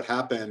to know what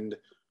happened,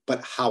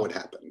 but how it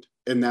happened.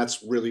 And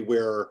that's really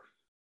where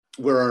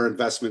our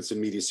investments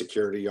in media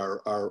security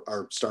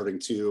are starting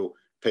to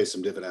pay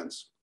some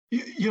dividends.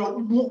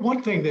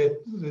 One thing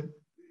that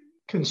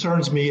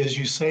concerns me as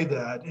you say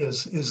that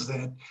is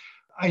that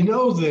I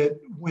know that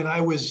when I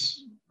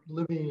was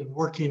living and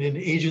working in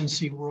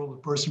agency world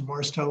with Burson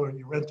Marsteller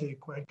and Llorente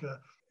Cuenca,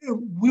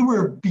 we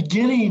were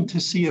beginning to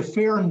see a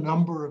fair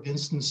number of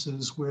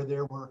instances where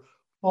there were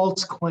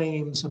false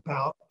claims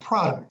about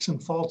products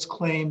and false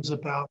claims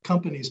about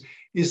companies.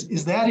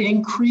 Is that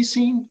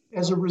increasing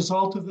as a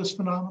result of this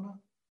phenomenon?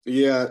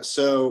 Yeah.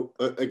 So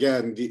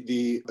again,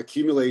 the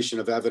accumulation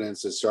of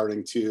evidence is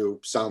starting to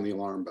sound the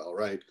alarm bell,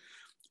 right?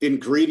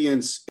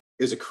 Ingredients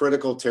is a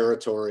critical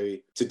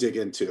territory to dig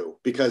into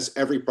because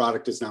every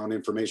product is now an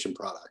information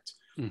product.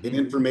 Mm-hmm. And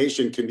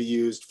information can be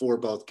used for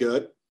both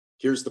good.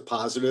 Here's the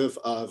positive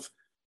of,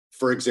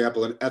 for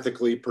example, an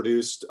ethically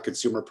produced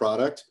consumer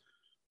product,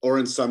 or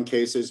in some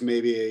cases,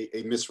 maybe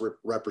a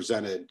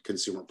misrepresented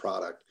consumer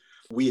product.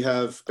 We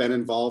have been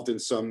involved in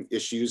some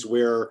issues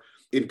where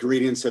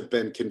ingredients have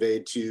been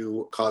conveyed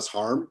to cause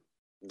harm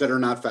that are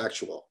not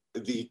factual.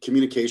 The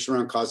communication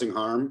around causing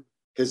harm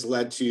has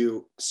led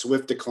to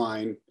swift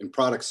decline in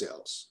product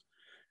sales.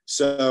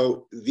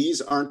 So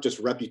these aren't just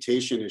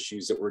reputation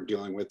issues that we're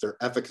dealing with, they're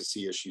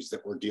efficacy issues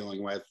that we're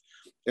dealing with.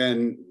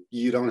 And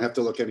you don't have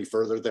to look any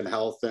further than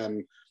health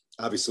and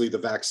obviously the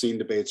vaccine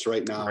debates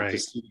right now to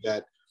see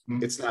that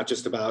it's not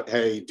just about,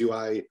 hey, do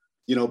I,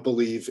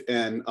 believe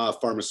in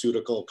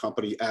pharmaceutical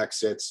company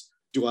X? It's,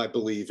 do I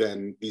believe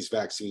in these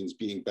vaccines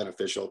being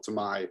beneficial to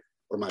my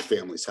or my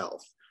family's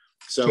health?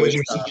 So as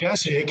you're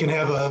suggesting, it can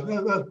have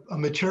a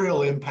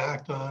material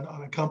impact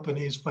on a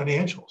company's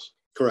financials.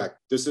 Correct.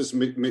 This is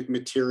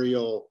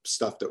material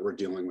stuff that we're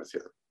dealing with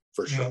here,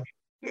 for sure.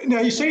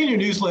 Now, you say in your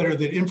newsletter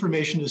that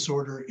information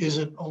disorder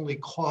isn't only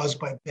caused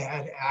by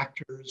bad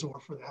actors or,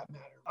 for that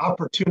matter,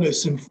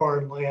 opportunists in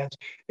foreign lands,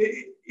 that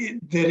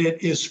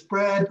it is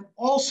spread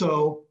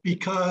also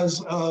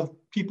because of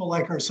people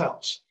like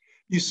ourselves.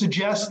 You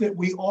suggest that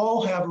we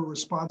all have a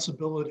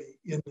responsibility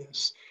in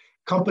this,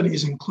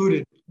 companies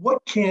included. What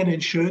can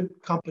and should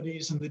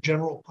companies and the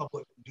general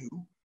public do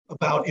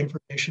about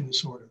information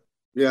disorder?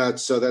 Yeah,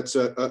 so that's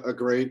a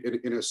great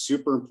and a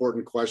super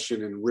important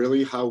question, and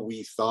really how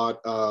we thought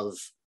of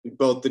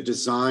both the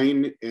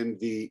design and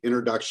the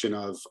introduction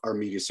of our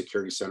Media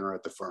Security Center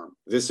at the firm.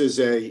 This is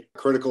a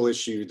critical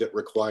issue that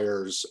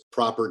requires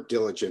proper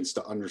diligence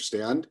to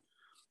understand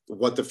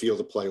what the field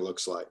of play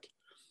looks like.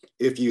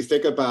 If you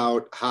think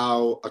about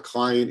how a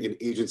client and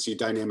agency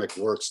dynamic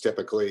works,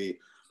 typically,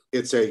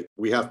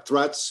 we have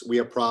threats, we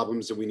have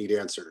problems, and we need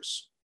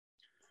answers.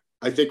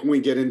 I think when we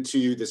get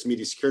into this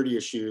media security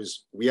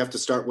issues, we have to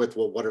start with,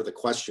 well, what are the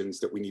questions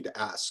that we need to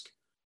ask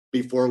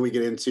before we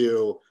get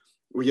into,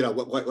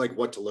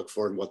 what to look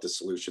for and what the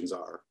solutions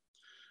are.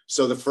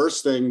 So the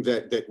first thing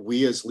that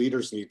we as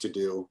leaders need to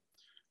do,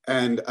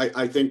 and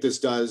I think this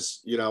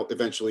does,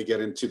 eventually get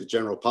into the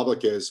general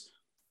public, is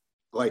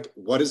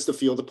what does the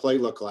field of play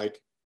look like?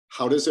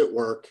 How does it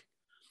work?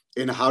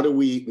 And how do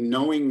we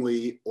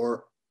knowingly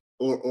or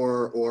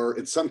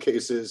in some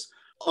cases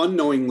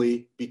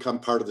unknowingly become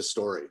part of the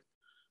story?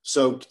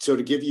 So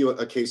to give you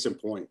a case in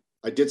point,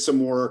 I did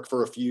some work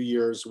for a few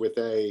years with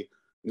a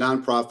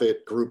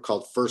nonprofit group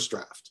called First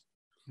Draft.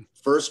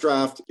 First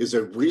Draft is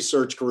a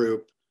research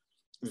group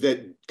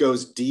that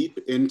goes deep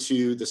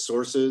into the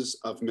sources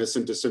of mis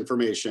and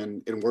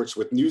disinformation and works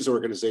with news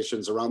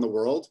organizations around the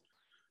world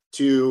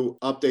to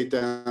update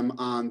them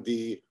on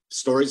the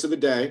stories of the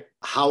day,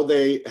 how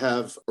they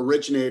have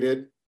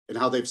originated and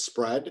how they've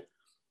spread,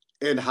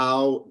 and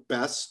how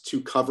best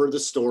to cover the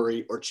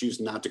story or choose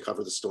not to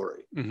cover the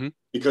story. Mm-hmm.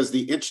 Because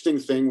the interesting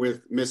thing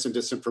with mis and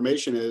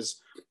disinformation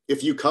is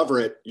if you cover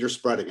it, you're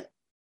spreading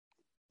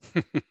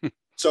it.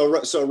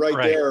 So right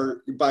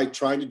there, by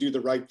trying to do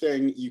the right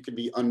thing, you can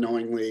be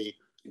unknowingly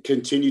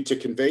continue to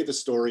convey the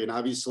story. And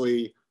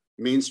obviously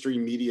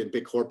mainstream media and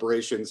big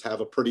corporations have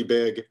a pretty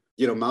big,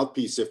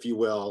 mouthpiece, if you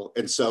will.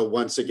 And so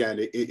once again,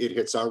 it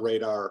hits our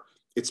radar,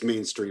 it's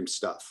mainstream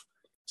stuff.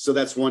 So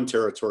that's one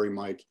territory,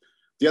 Mike.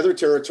 The other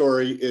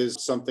territory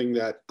is something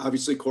that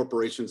obviously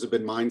corporations have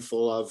been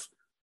mindful of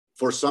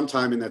for some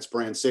time, and that's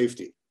brand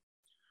safety.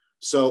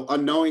 So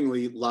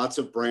unknowingly, lots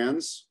of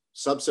brands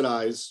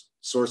subsidize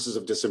sources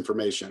of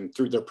disinformation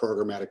through their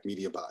programmatic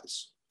media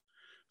buys.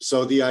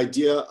 So the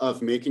idea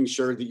of making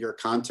sure that your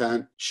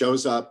content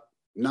shows up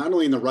not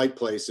only in the right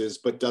places,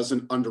 but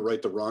doesn't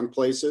underwrite the wrong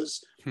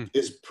places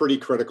is pretty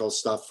critical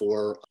stuff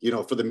for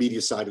the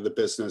media side of the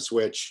business,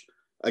 which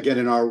again,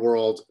 in our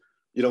world,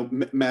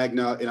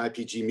 Magna and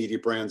IPG media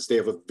brands, they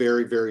have a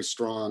very, very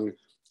strong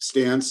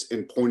stance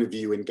and point of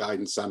view and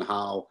guidance on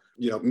how,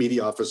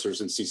 media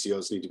officers and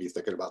CCOs need to be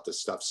thinking about this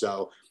stuff.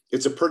 So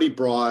it's a pretty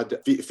broad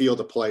field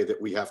of play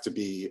that we have to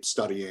be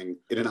studying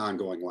in an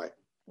ongoing way.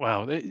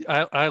 Wow.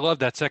 I love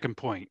that second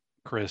point,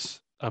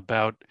 Chris,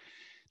 about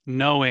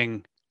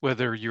knowing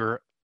whether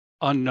you're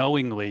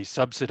unknowingly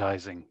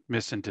subsidizing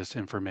mis and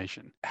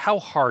disinformation. How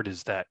hard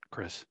is that,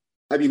 Chris?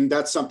 I mean,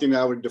 that's something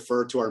that I would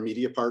defer to our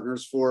media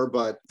partners for,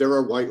 but there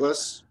are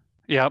whitelists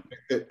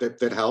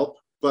that help.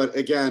 But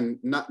again,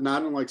 not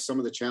unlike some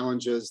of the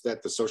challenges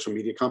that the social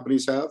media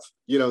companies have,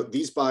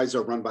 these buys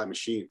are run by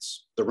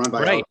machines. They're run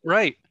by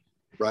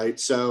right.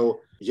 So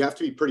you have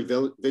to be pretty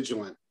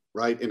vigilant,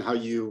 right, in how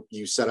you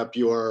set up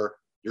your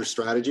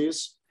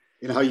strategies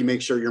and how you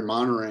make sure you're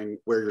monitoring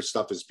where your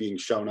stuff is being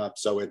shown up.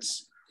 So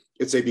it's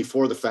a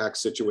before the fact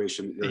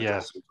situation that you're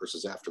addressing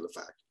versus after the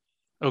fact.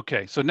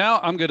 Okay, so now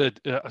I'm going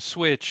to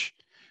switch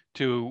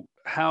to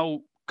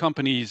how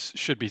companies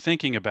should be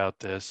thinking about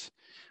this.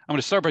 I'm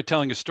going to start by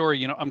telling a story.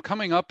 You know, I'm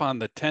coming up on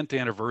the 10th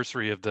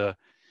anniversary of the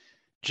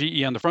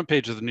GE on the front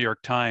page of the New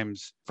York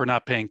Times for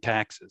not paying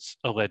taxes,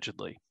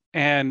 allegedly.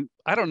 And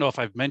I don't know if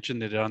I've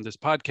mentioned it on this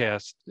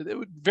podcast. It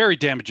was very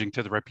damaging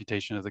to the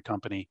reputation of the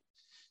company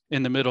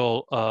in the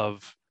middle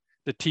of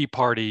the Tea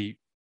Party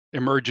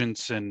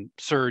emergence and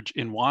surge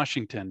in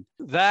Washington.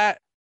 That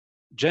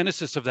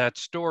genesis of that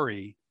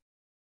story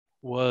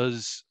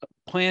was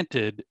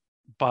planted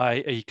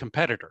by a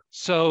competitor.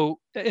 So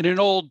in an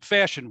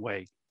old-fashioned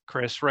way,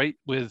 Chris, right,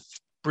 with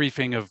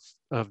briefing of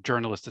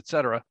journalists, et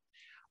cetera,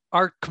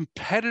 are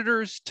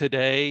competitors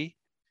today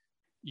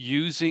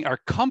are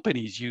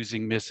companies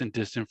using mis and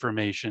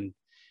disinformation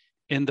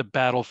in the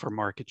battle for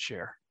market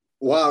share?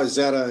 Wow, is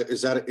that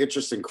an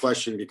interesting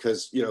question?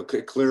 Because, you know,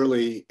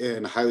 clearly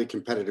in highly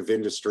competitive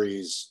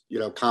industries, you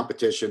know,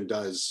 competition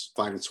does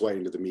find its way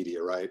into the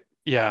media, right?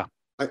 Yeah.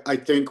 I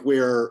think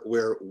where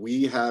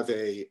we have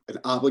an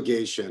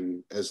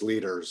obligation as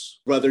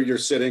leaders, whether you're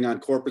sitting on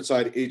corporate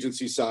side,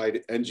 agency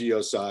side,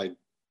 NGO side,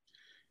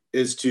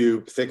 is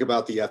to think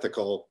about the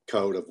ethical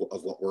code of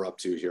what we're up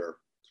to here.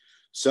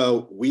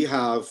 So we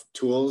have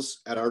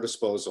tools at our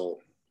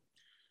disposal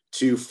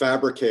to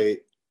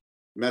fabricate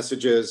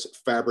messages,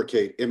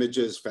 fabricate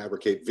images,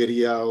 fabricate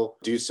video,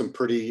 do some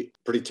pretty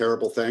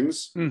terrible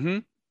things. Mm-hmm.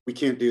 We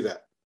can't do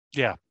that.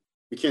 Yeah.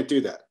 We can't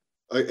do that.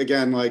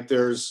 Again, like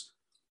there's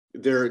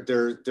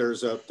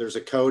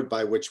a code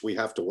by which we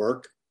have to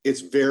work.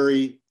 It's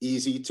very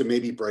easy to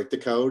maybe break the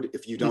code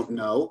if you don't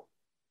know.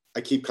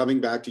 I keep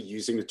coming back to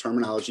using the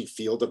terminology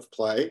field of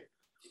play.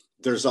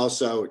 There's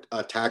also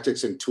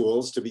tactics and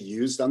tools to be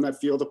used on that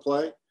field of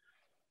play.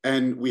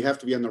 And we have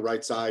to be on the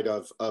right side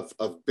of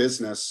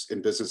business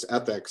and business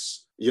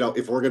ethics, you know,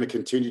 if we're going to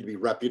continue to be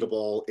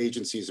reputable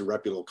agencies and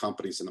reputable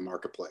companies in the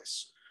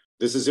marketplace.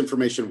 This is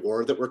information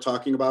war that we're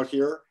talking about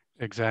here.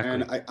 Exactly.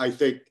 And I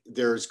think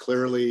there's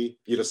clearly,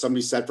 you know,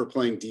 somebody said for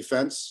playing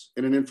defense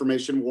in an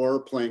information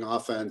war, playing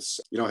offense,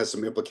 you know, has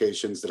some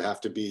implications that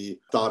have to be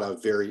thought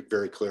of very,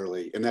 very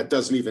clearly. And that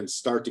doesn't even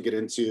start to get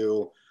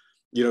into,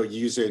 you know,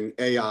 using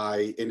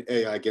AI and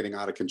AI getting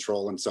out of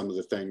control and some of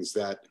the things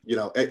that, you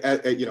know,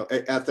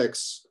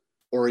 ethics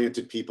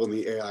oriented people in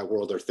the AI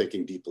world are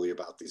thinking deeply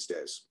about these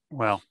days.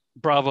 Well,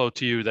 bravo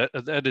to you.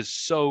 That is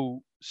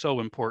so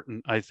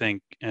important, I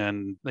think.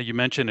 And you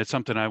mentioned it's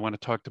something I want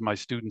to talk to my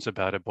students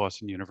about at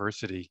Boston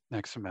University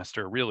next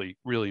semester. Really,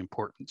 really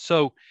important.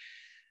 So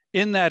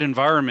in that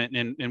environment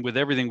and with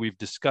everything we've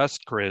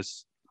discussed,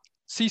 Chris,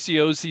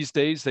 CCOs these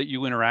days that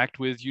you interact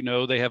with, you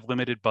know, they have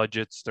limited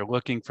budgets. They're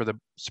looking for the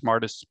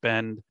smartest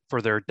spend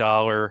for their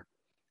dollar.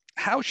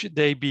 How should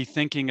they be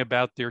thinking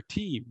about their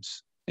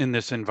teams in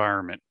this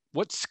environment?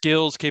 What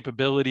skills,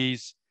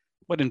 capabilities,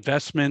 what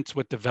investments,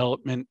 what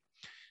development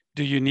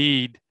do you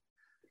need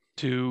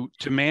to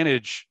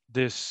manage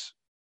this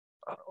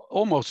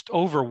almost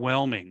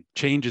overwhelming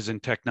changes in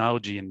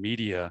technology and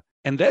media,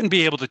 and then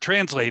be able to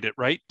translate it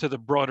right to the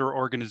broader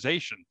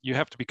organization? You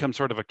have to become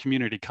sort of a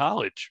community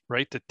college,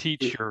 right, to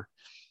teach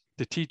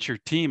your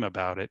team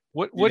about it.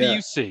 What do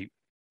you see?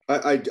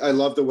 I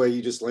love the way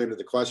you just landed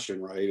the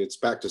question, right? It's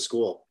back to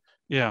school.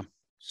 Yeah.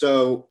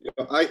 So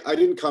I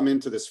didn't come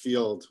into this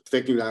field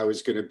thinking that I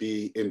was going to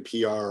be in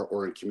PR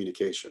or in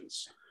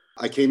communications.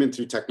 I came in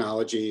through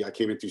technology. I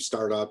came in through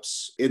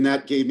startups, and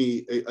that gave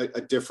me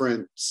a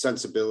different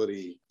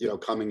sensibility, you know,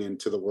 coming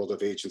into the world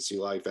of agency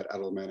life at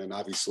Edelman, and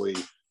obviously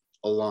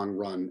a long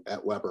run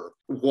at Weber.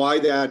 Why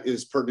that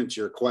is pertinent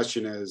to your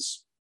question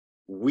is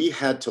we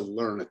had to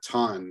learn a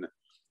ton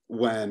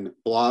when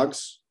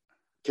blogs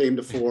came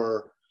to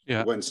fore,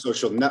 when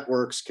social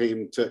networks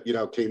came to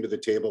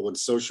the table, when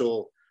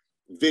social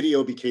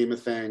video became a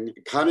thing.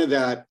 Kind of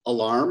that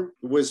alarm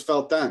was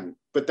felt then.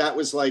 But that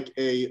was like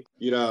a,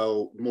 you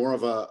know, more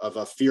of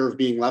a fear of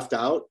being left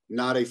out,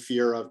 not a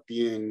fear of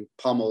being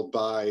pummeled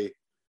by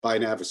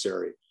an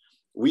adversary.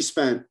 We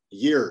spent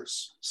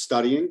years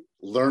studying,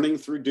 learning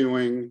through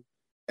doing,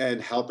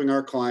 and helping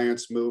our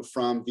clients move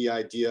from the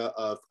idea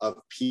of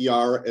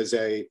PR as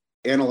a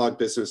analog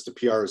business to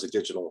PR as a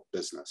digital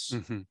business.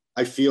 Mm-hmm.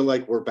 I feel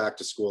like we're back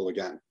to school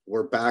again.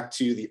 We're back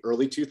to the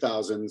early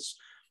 2000s,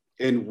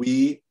 and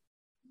we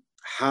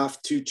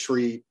have to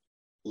treat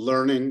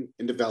learning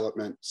and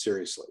development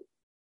seriously.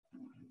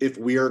 If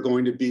we are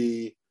going to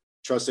be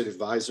trusted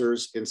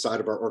advisors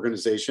inside of our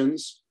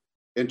organizations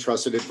and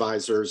trusted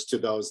advisors to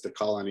those that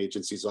call on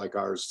agencies like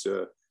ours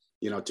to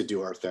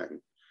do our thing.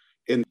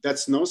 And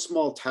that's no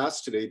small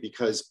task today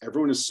because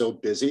everyone is so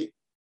busy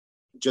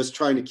just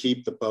trying to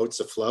keep the boats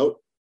afloat.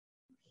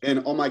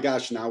 And oh my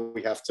gosh, now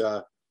we have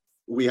to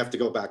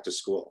go back to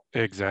school.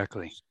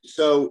 Exactly.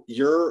 So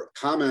your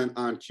comment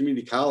on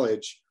community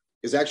college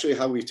is actually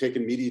how we've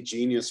taken Media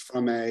Genius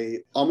from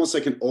almost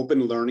like an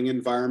open learning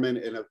environment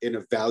and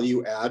a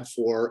value add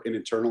for an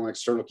internal and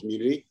external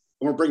community.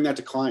 And we're bringing that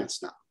to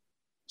clients now.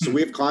 So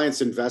we have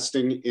clients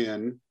investing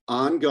in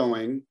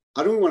ongoing,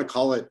 I don't even want to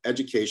call it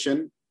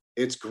education.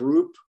 It's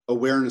group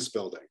awareness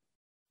building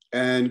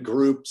and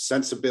group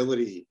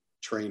sensibility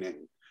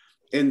training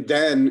and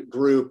then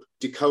group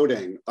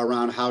decoding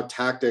around how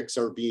tactics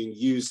are being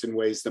used in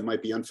ways that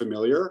might be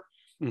unfamiliar,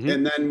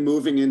 and then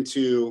moving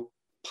into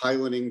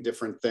piloting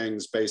different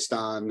things based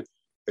on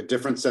a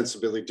different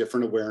sensibility,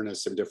 different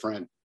awareness, and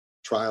different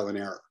trial and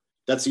error.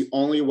 That's the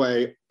only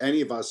way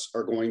any of us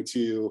are going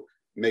to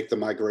make the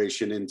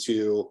migration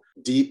into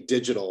deep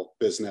digital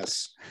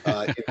business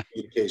in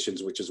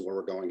communications, which is where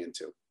we're going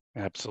into.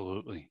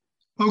 Absolutely.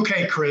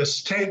 Okay,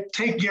 Chris,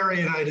 take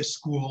Gary and I to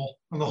school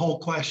on the whole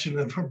question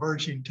of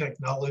emerging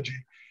technology.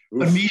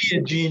 Oof. A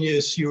media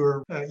genius,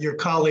 your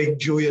colleague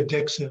Julia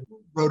Dixon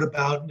wrote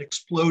about an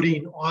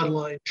exploding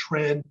online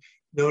trend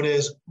known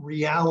as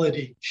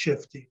reality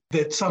shifting,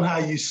 that somehow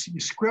you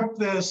script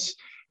this,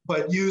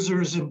 but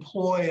users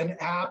employ an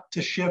app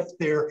to shift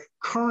their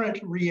current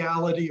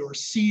reality or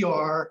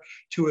CR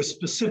to a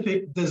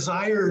specific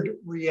desired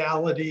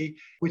reality,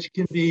 which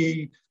can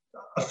be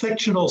a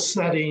fictional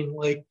setting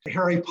like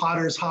Harry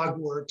Potter's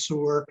Hogwarts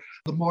or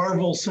the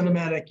Marvel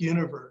Cinematic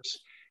Universe.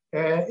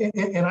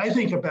 And I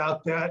think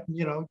about that,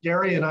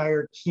 Gary and I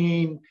are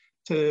keen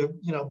to,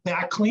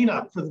 back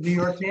cleanup for the New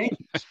York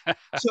Yankees.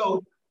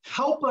 So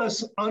help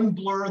us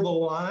unblur the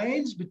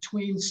lines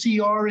between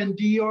CR and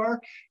DR,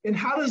 and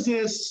how does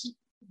this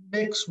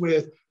mix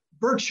with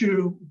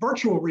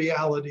virtual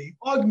reality,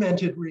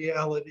 augmented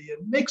reality,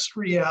 and mixed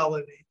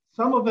reality?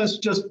 Some of us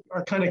just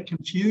are kind of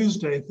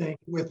confused, I think,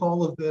 with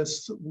all of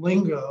this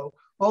lingo.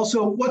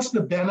 Also, what's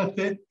the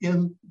benefit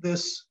in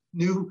this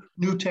new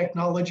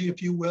technology,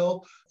 if you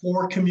will,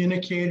 for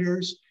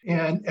communicators,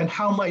 and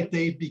how might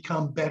they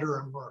become better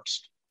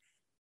immersed?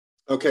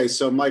 Okay,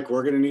 so Mike,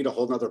 we're going to need a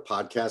whole nother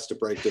podcast to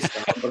break this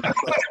down, but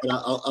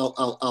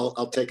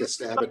I'll take a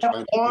stab at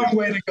trying. Long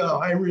way to go.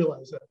 I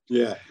realize that.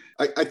 Yeah,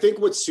 I think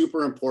what's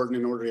super important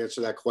in order to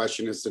answer that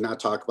question is to not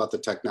talk about the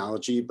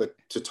technology, but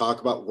to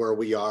talk about where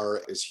we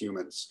are as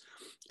humans.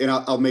 And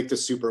I'll make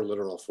this super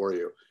literal for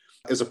you.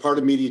 As a part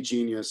of Media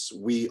Genius,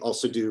 we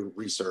also do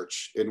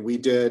research, and we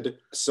did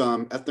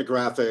some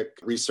ethnographic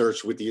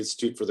research with the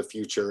Institute for the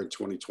Future in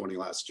 2020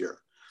 last year.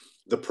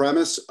 The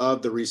premise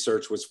of the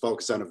research was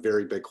focused on a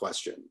very big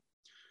question,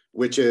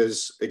 which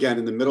is, again,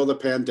 in the middle of the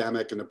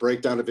pandemic and the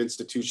breakdown of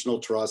institutional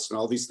trust and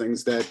all these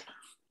things that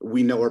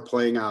we know are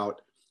playing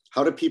out,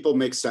 how do people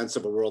make sense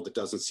of a world that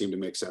doesn't seem to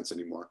make sense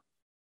anymore?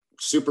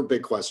 Super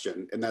big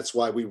question. And that's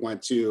why we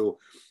went to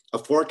a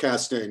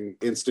forecasting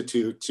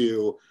institute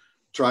to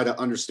try to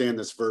understand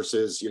this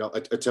versus,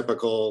 a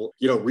typical,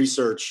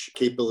 research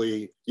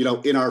capability,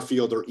 in our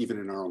field or even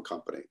in our own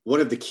company. One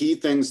of the key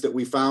things that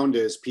we found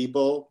is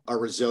people are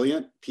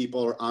resilient,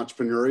 people are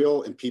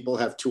entrepreneurial, and people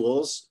have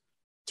tools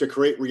to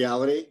create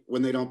reality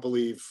when they don't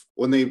believe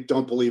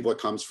what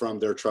comes from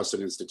their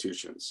trusted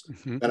institutions.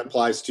 Mm-hmm. That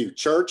applies to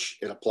church,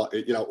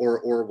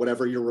 or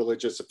whatever your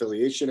religious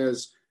affiliation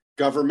is,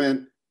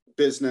 government,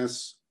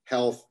 business,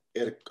 health,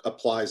 it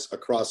applies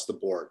across the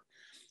board.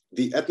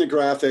 The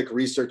ethnographic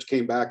research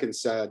came back and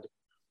said,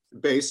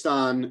 based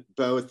on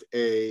both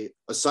a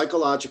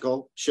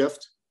psychological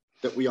shift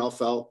that we all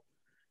felt,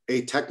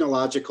 a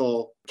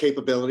technological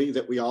capability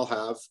that we all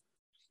have,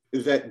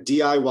 that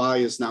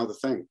DIY is now the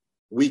thing.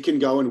 We can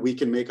go and we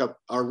can make up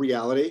our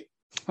reality,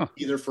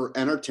 either for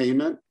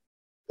entertainment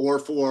or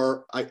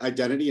for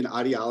identity and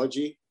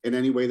ideology in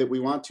any way that we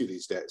want to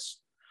these days.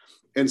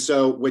 And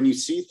so when you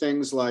see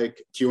things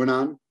like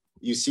QAnon,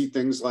 you see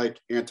things like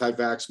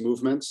anti-vax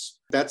movements,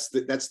 that's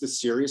the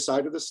serious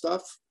side of the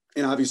stuff.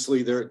 And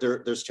obviously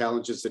there's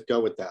challenges that go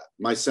with that.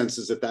 My sense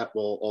is that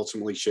will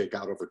ultimately shake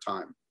out over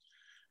time.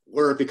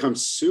 Where it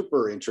becomes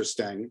super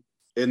interesting,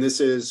 and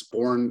this is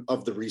born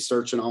of the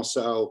research and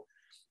also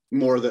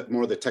more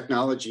the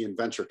technology and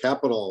venture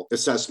capital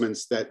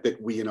assessments that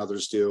we and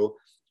others do,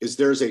 is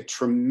there's a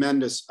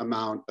tremendous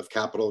amount of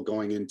capital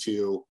going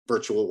into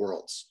virtual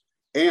worlds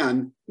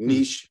and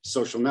niche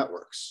social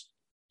networks.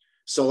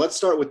 So let's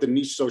start with the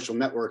niche social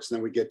networks, and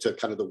then we get to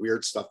kind of the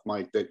weird stuff,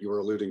 Mike, that you were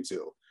alluding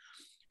to.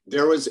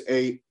 There was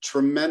a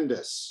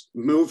tremendous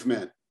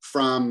movement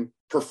from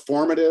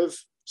performative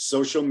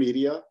social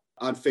media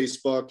on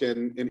Facebook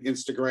and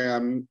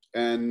Instagram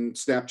and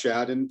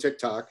Snapchat and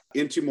TikTok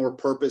into more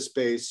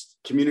purpose-based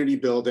community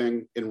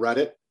building in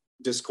Reddit,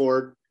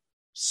 Discord,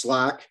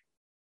 Slack,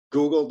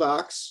 Google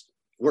Docs,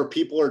 where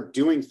people are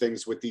doing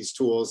things with these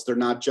tools. They're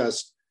not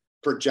just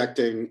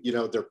projecting,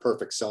 their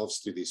perfect selves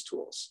through these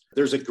tools.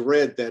 There's a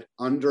grid that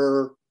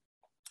underpins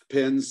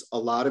a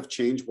lot of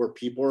change where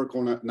people are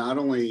going to not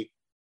only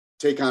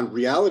take on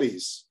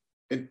realities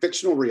and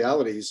fictional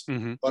realities,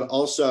 but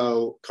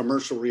also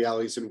commercial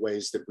realities in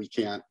ways that we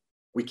can't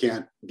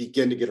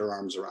begin to get our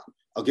arms around.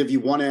 I'll give you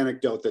one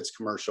anecdote that's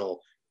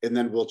commercial, and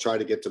then we'll try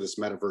to get to this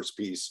metaverse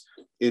piece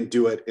and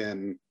do it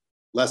in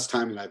less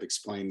time than I've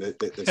explained this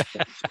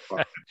so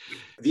far.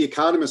 The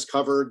Economist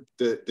covered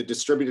the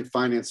distributed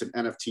finance and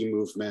NFT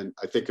movement.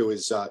 I think it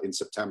was in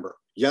September.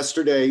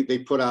 Yesterday, they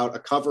put out a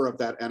cover of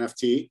that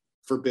NFT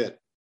for bid.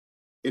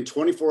 In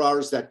 24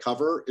 hours, that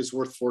cover is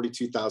worth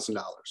 $42,000.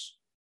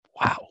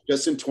 Wow.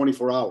 Just in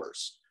 24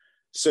 hours.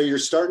 So you're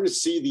starting to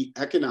see the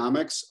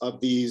economics of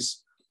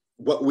these,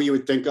 what we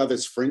would think of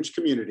as fringe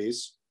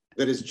communities,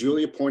 that, as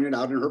Julia pointed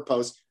out in her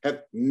post,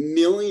 have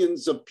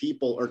millions of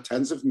people or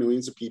tens of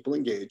millions of people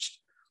engaged,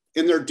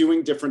 and they're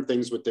doing different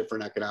things with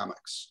different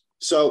economics.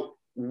 So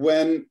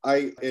when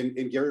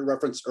and Gary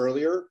referenced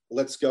earlier,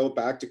 let's go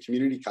back to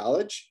community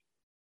college.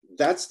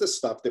 That's the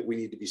stuff that we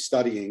need to be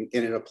studying,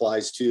 and it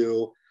applies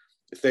to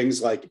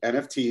things like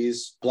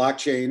NFTs,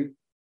 blockchain,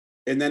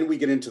 and then we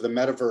get into the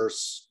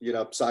metaverse,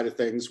 side of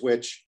things,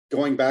 which,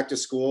 going back to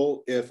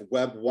school, if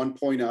Web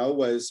 1.0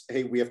 was,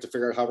 hey, we have to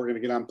figure out how we're going to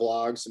get on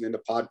blogs and into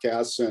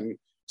podcasts and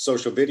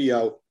social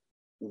video,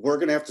 we're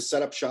going to have to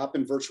set up shop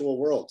in virtual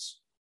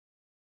worlds.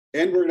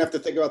 And we're going to have to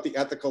think about the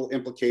ethical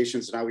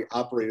implications and how we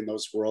operate in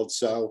those worlds.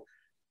 So,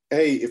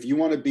 hey, if you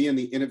want to be in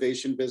the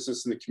innovation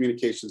business and the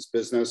communications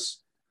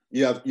business,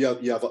 you have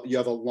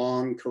a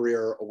long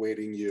career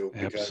awaiting you.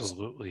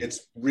 Absolutely.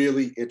 It's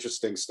really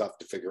interesting stuff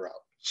to figure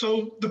out.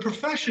 So the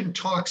profession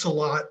talks a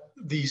lot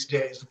these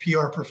days, the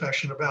PR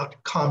profession, about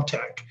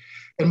comtech.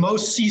 And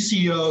most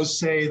CCOs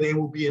say they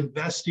will be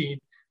investing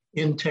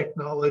in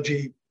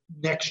technology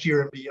next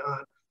year and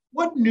beyond.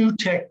 What new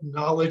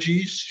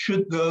technologies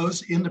should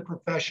those in the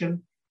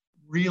profession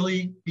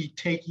really be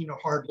taking a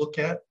hard look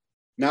at?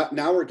 Now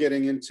we're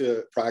getting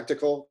into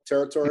practical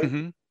territory.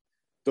 Mm-hmm.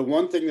 The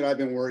one thing that I've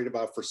been worried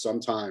about for some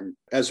time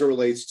as it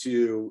relates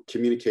to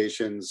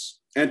communications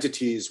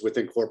entities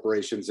within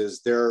corporations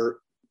is they're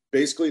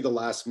basically the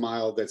last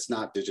mile that's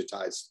not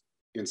digitized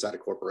inside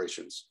of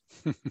corporations.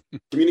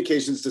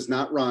 Communications does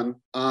not run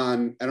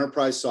on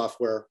enterprise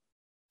software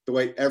the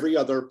way every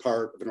other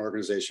part of an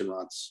organization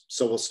runs.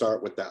 So we'll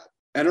start with that.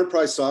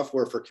 Enterprise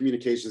software for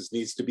communications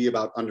needs to be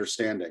about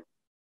understanding.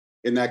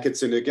 And that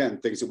gets into, again,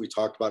 things that we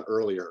talked about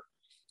earlier.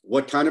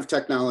 What kind of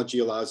technology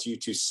allows you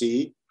to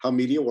see how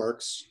media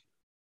works,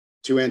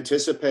 to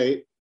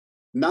anticipate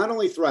not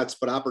only threats,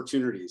 but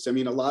opportunities? I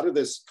mean, a lot of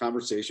this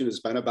conversation has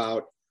been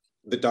about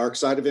the dark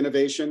side of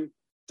innovation.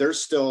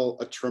 There's still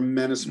a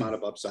tremendous amount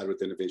of upside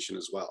with innovation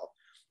as well.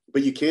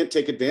 But you can't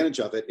take advantage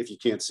of it if you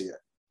can't see it,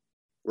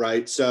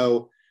 right?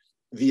 So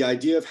the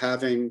idea of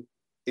having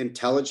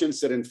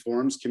intelligence that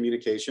informs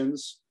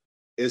communications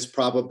is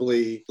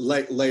probably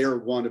layer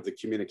one of the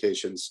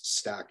communications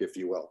stack, if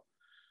you will.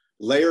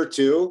 Layer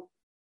two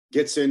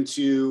gets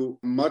into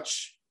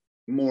much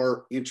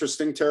more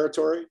interesting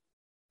territory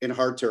and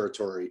hard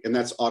territory, and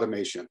that's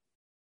automation.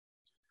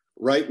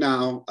 Right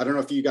now, I don't know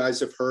if you guys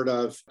have heard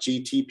of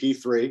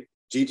GTP3.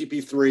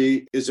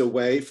 GTP3 is a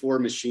way for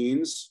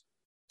machines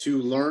to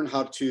learn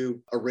how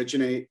to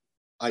originate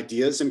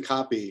ideas and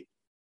copy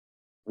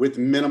with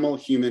minimal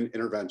human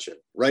intervention.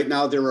 Right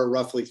now, there are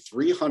roughly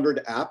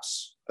 300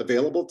 apps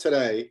available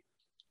today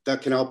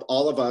that can help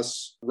all of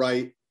us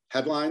write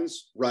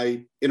headlines,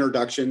 write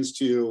introductions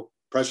to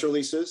press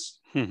releases,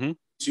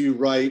 to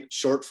write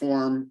short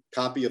form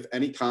copy of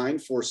any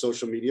kind for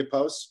social media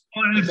posts.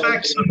 Well, in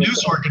fact, some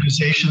news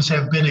organizations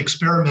have been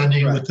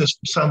experimenting with this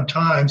for some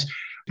times.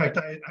 In fact,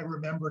 I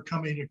remember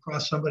coming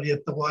across somebody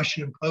at the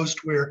Washington Post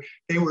where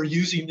they were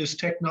using this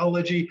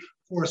technology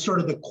for sort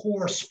of the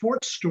core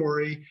sports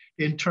story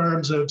in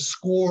terms of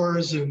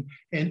scores and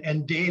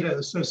data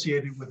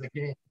associated with the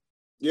game.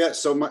 Yeah,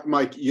 so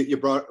Mike, you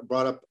brought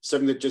up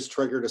something that just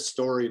triggered a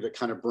story that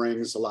kind of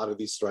brings a lot of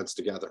these threads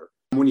together.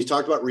 When you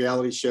talk about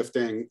reality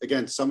shifting,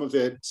 again, some of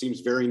it seems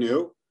very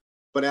new,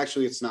 but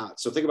actually it's not.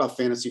 So think about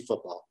fantasy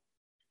football.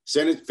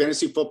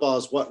 Fantasy football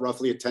is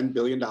roughly a $10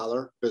 billion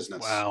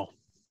business. Wow.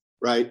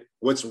 Right?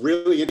 What's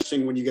really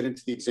interesting when you get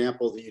into the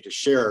example that you just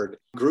shared,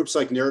 groups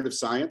like Narrative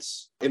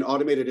Science and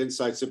Automated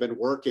Insights have been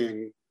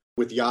working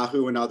with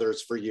Yahoo and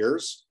others for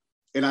years.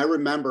 And I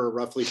remember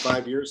roughly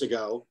 5 years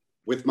ago,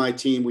 with my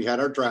team, we had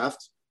our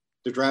draft.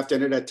 The draft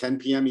ended at 10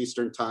 p.m.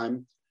 Eastern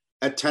time.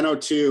 At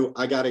 10:02,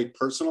 I got a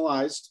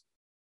personalized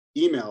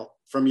email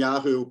from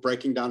Yahoo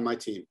breaking down my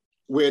team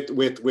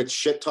with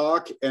shit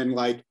talk, and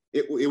like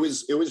it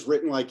was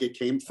written like it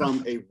came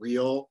from a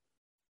real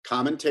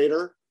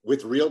commentator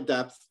with real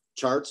depth,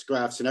 charts,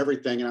 graphs, and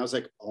everything. And I was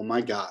like, oh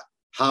my God,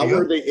 how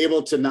are they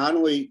able to not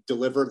only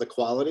deliver the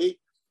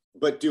quality,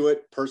 but do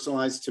it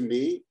personalized to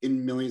me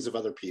and millions of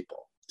other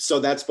people?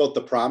 So that's both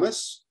the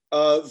promise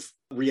of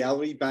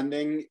reality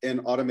bending and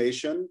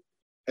automation.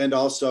 And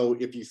also,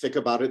 if you think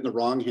about it in the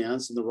wrong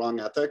hands and the wrong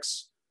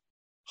ethics,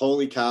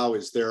 holy cow,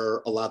 is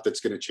there a lot that's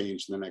going to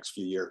change in the next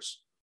few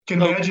years.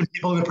 Can imagine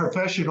people in the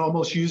profession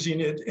almost using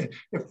it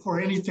for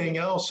anything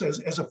else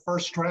as a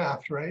first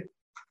draft, right?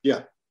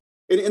 Yeah.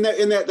 And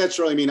that's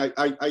really, I mean,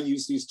 I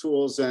use these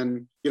tools,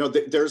 and,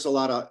 there's a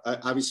lot of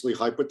obviously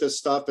hype with this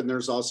stuff. And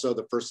there's also,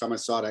 the first time I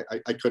saw it,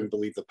 I couldn't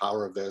believe the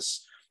power of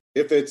this.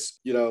 If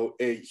it's,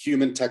 a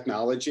human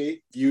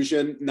technology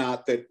fusion,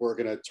 not that we're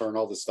going to turn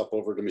all this stuff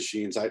over to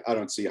machines. I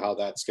don't see how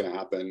that's going to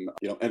happen,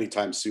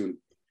 anytime soon.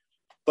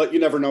 But you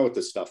never know with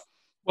this stuff.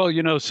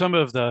 Well, some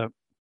of the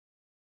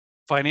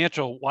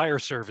financial wire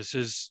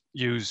services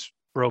use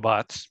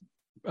robots,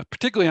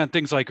 particularly on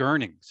things like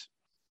earnings.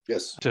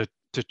 Yes.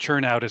 To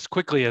churn out as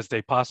quickly as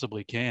they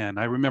possibly can.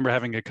 I remember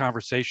having a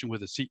conversation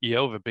with a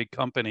CEO of a big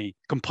company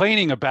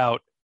complaining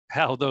about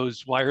how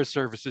those wire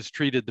services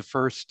treated the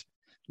first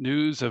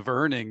news of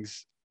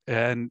earnings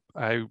And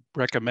I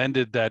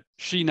recommended that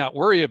she not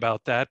worry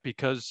about that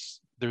because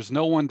there's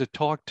no one to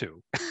talk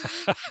to.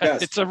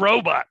 Yes. It's a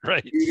robot,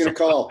 right? Who are you going to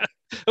call?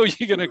 Who are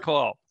you going to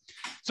call?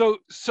 So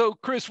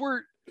Chris,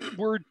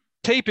 we're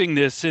taping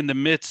this in the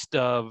midst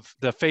of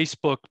the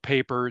Facebook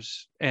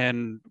papers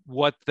and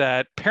what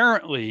that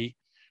apparently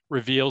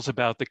reveals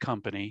about the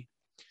company.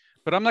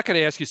 But I'm not going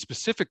to ask you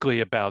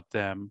specifically about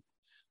them,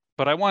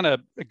 but I want to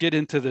get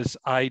into this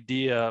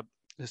idea.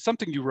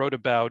 Something you wrote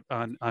about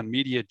on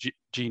Media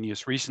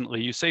Genius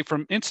recently. You say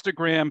from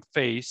Instagram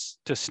face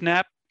to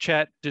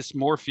Snapchat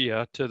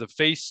dysmorphia to the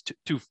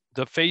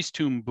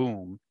Facetune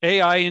boom,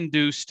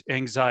 AI-induced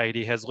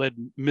anxiety has led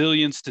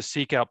millions to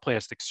seek out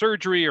plastic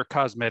surgery or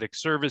cosmetic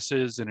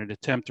services in an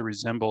attempt to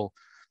resemble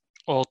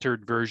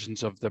altered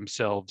versions of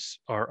themselves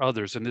or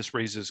others. And this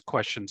raises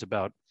questions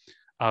about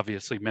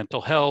obviously mental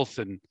health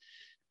and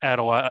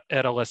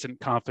adolescent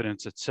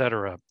confidence, et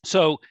cetera.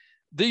 So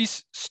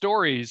these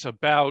stories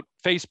about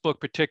Facebook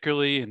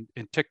particularly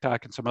and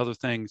TikTok and some other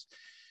things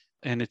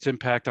and its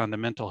impact on the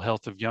mental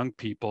health of young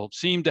people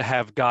seem to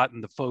have gotten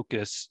the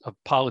focus of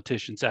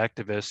politicians,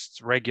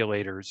 activists,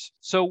 regulators.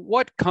 So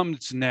what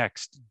comes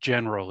next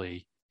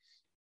generally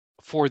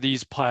for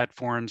these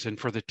platforms and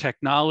for the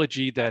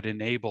technology that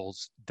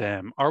enables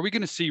them? Are we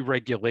going to see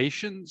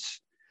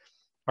regulations?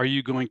 Are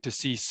you going to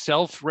see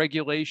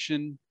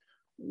self-regulation?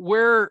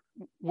 Where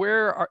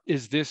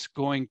is this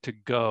going to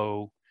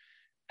go?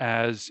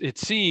 As it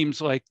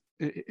seems like,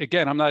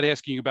 again, I'm not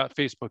asking you about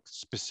Facebook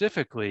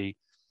specifically,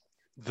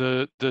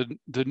 the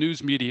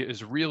news media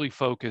is really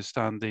focused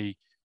on the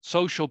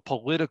social,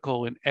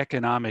 political, and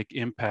economic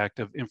impact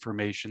of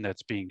information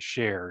that's being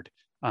shared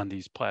on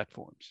these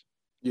platforms.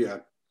 Yeah.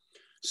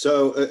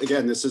 So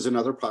again, this is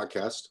another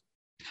podcast,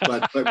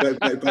 but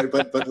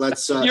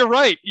let's. You're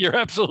right. You're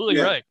absolutely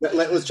right.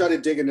 Let's try to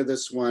dig into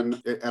this one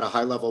at a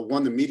high level.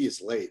 One, the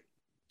media's late.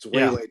 It's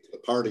way late to the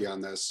party on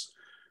this.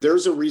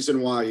 There's a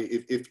reason why,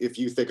 if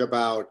you think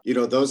about,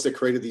 those that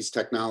created these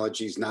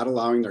technologies not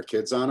allowing their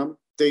kids on them,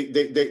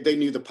 they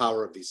knew the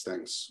power of these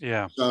things.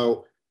 Yeah.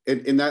 So,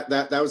 and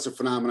that was a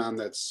phenomenon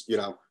that's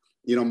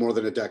more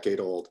than a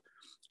decade old.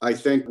 I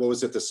think, what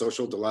was it, The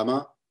Social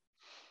Dilemma,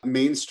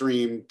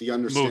 mainstream the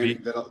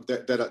understanding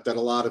that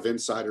a lot of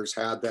insiders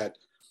had that,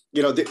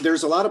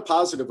 there's a lot of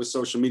positive with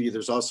social media.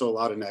 There's also a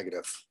lot of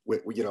negative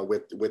with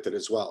it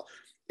as well,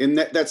 and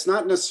that's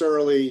not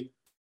necessarily.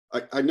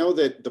 I know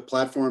that the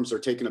platforms are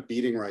taking a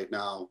beating right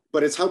now,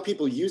 but it's how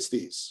people use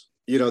these,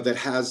 that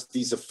has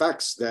these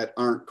effects that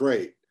aren't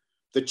great.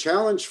 The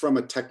challenge from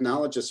a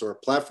technologist or a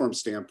platform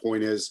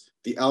standpoint is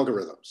the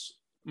algorithms.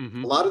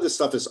 Mm-hmm. A lot of this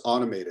stuff is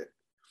automated.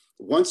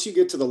 Once you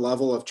get to the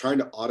level of trying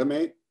to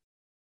automate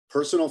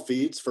personal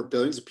feeds for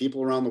billions of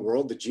people around the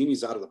world, the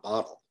genie's out of the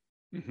bottle,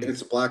 and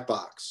it's a black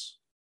box.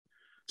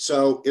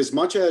 So as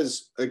much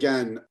as,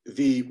 again,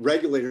 the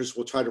regulators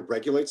will try to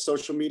regulate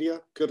social media,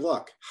 good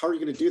luck. How are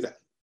you going to do that?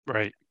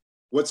 Right.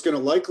 What's going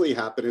to likely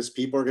happen is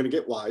people are going to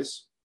get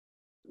wise.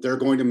 They're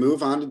going to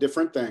move on to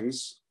different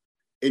things.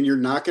 And you're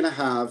not going to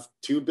have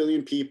 2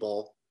 billion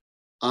people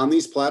on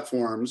these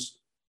platforms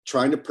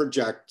trying to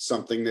project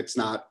something that's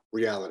not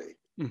reality.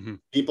 Mm-hmm.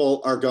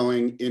 People are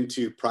going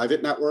into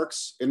private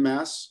networks en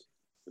masse.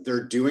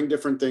 They're doing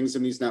different things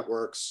in these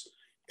networks.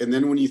 And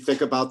then when you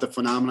think about the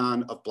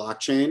phenomenon of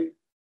blockchain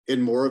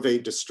in more of a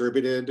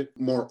distributed,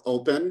 more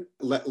open,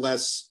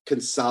 less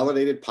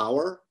consolidated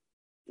power,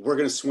 we're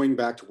going to swing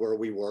back to where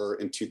we were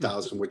in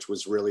 2000, which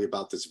was really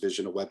about this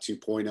vision of Web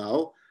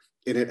 2.0,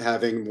 and it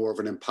having more of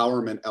an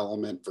empowerment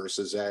element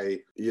versus a,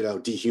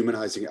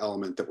 dehumanizing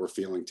element that we're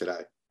feeling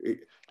today.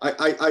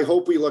 I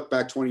hope we look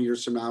back 20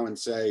 years from now and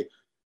say,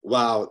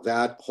 wow,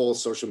 that whole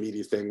social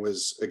media thing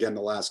was, again,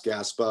 the last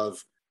gasp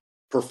of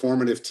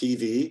performative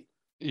TV.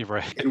 You're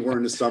right. And we're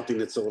into something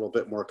that's a little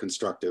bit more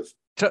constructive.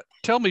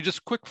 Tell me, just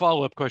a quick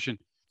follow-up question.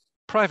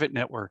 Private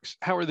networks,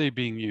 how are they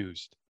being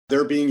used?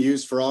 They're being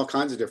used for all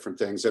kinds of different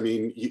things. I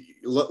mean, you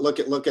look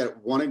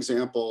at one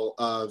example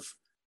of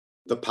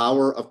the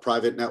power of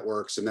private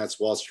networks, and that's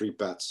Wall Street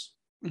Bets.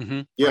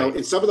 Mm-hmm.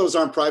 And some of those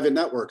aren't private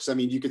networks. I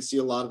mean, you could see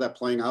a lot of that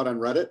playing out on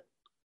Reddit.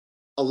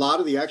 A lot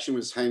of the action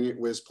was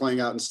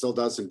playing out and still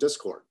does in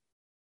Discord.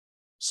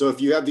 So if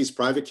you have these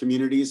private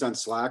communities on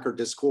Slack or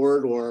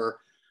Discord, or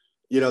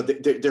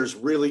there's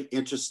really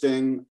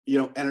interesting,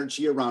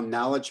 energy around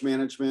knowledge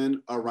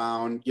management,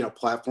 around,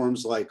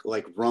 platforms like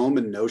Roam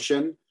and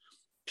Notion.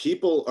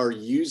 People are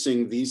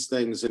using these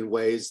things in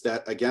ways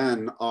that,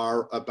 again,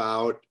 are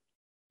about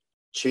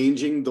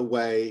changing the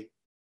way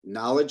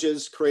knowledge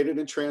is created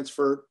and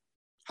transferred,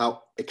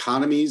 how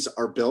economies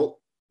are built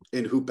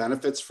and who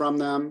benefits from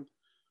them.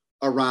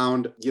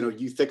 Around,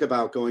 you think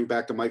about, going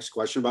back to Mike's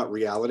question about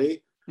reality,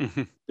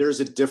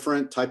 there's a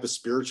different type of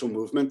spiritual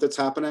movement that's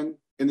happening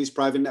in these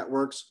private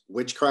networks,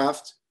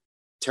 witchcraft,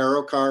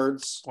 tarot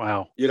cards.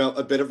 Wow.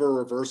 A bit of a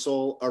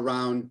reversal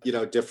around,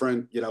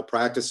 different,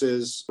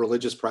 practices,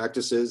 religious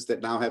practices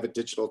that now have a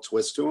digital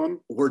twist to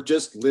them. We're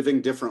just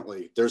living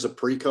differently. There's a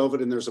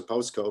pre-COVID and there's a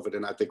post-COVID.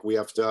 And I think we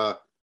have to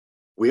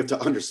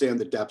understand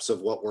the depths of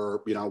what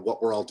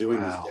we're all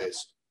doing these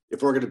days.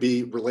 if we're going to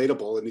be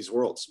relatable in these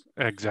worlds.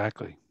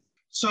 Exactly.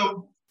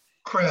 So,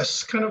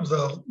 Chris, kind of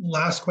the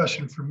last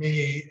question for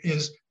me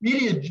is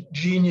Media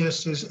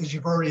Genius, as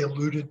you've already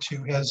alluded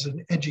to, has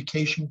an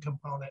education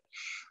component.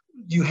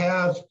 You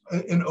have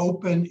an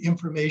open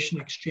information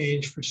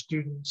exchange for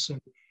students and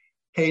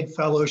paid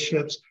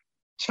fellowships.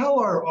 Tell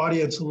our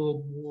audience a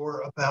little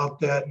more about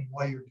that and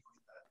why you're doing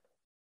that.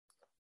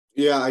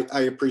 Yeah,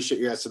 I appreciate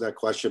you asking that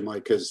question,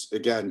 Mike, because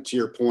again, to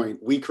your point,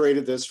 we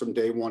created this from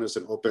day one as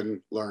an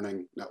open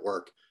learning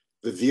network.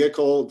 The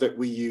vehicle that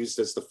we used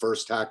as the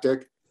first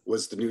tactic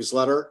was the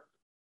newsletter.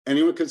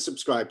 Anyone can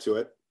subscribe to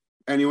it.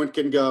 Anyone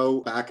can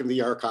go back in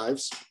the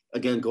archives,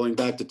 again, going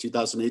back to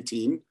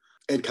 2018,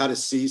 and kind of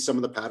see some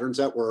of the patterns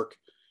at work.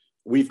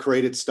 We've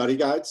created study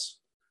guides.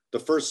 The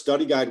first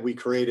study guide we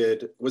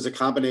created was a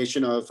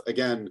combination of,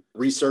 again,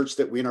 research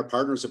that we and our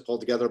partners have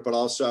pulled together, but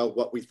also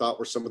what we thought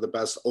were some of the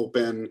best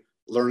open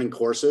learning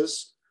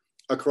courses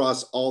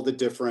across all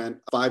the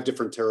 5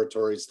 different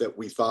territories that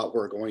we thought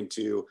were going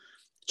to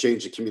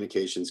change the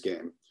communications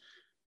game.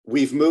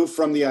 We've moved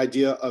from the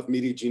idea of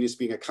Media Genius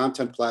being a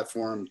content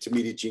platform to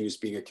Media Genius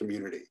being a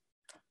community.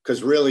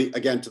 Because really,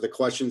 again, to the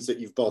questions that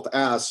you've both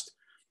asked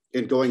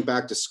in going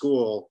back to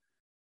school,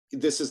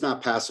 this is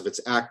not passive, it's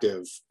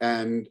active.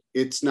 And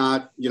it's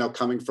not,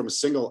 coming from a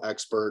single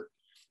expert.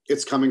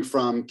 It's coming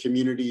from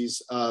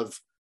communities of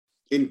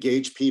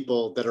engaged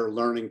people that are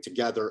learning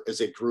together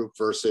as a group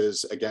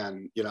versus,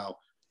 again,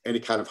 any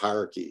kind of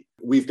hierarchy.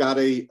 We've got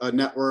a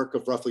network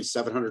of roughly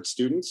 700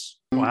 students.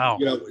 Wow.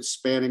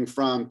 Spanning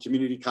from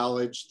community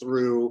college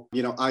through,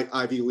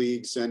 Ivy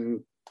Leagues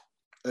and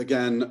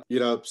again,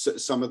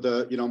 some of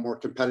the, more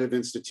competitive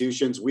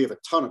institutions. We have a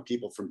ton of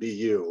people from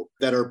BU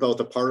that are both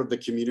a part of the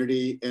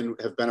community and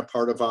have been a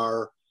part of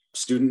our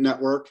student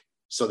network.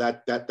 So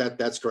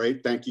that's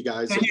great. Thank you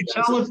guys. Can you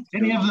tell if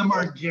any of them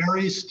are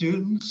Gary's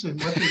students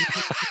and what they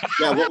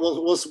Yeah,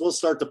 we'll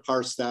start to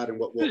parse that and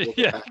what we'll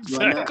yeah,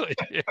 exactly.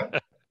 Yeah.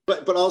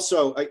 But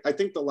also, I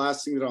think the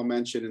last thing that I'll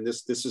mention, and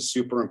this is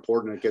super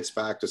important, it gets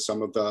back to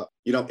some of the,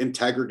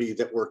 integrity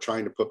that we're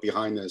trying to put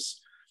behind this.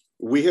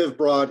 We have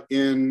brought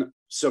in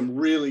some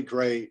really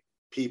great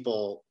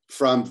people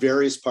from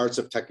various parts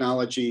of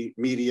technology,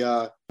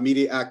 media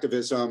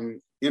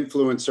activism,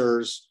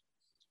 influencers,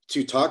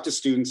 to talk to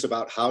students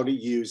about how to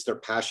use their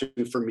passion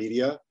for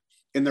media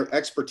and their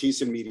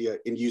expertise in media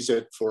and use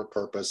it for a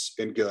purpose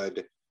and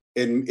good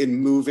in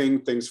moving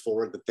things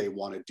forward that they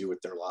want to do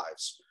with their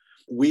lives.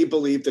 We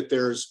believe that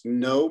there's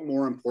no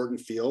more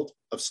important field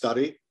of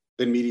study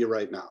than media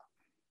right now.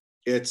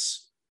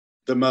 It's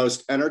the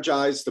most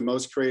energized, the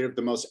most creative,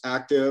 the most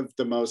active,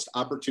 the most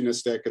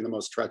opportunistic, and the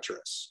most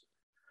treacherous.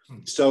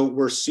 So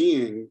we're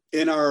seeing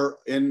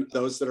in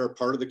those that are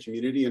part of the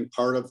community and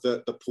part of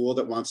the pool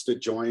that wants to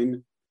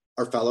join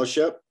our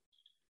fellowship,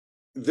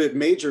 the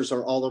majors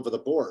are all over the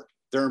board.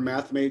 There are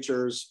math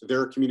majors,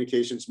 there are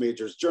communications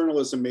majors,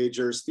 journalism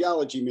majors,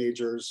 theology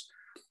majors,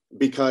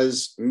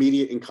 because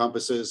media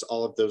encompasses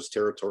all of those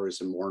territories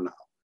and more now.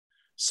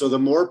 So the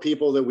more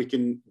people that we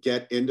can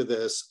get into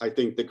this, I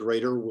think the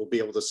greater we'll be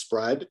able to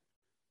spread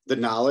the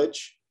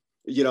knowledge,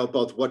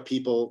 both what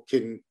people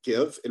can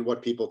give and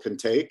what people can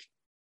take.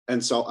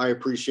 And so I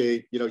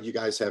appreciate, you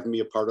guys having me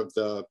a part of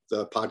the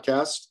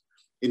podcast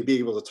and being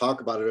able to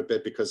talk about it a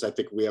bit, because I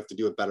think we have to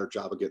do a better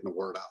job of getting the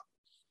word out.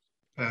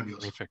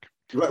 Fabulous. Terrific.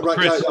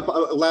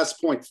 Right.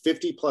 Last point,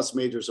 50 plus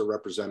majors are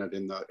represented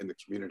in the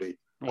community.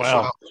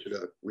 Wow. So I should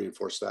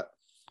reinforce that.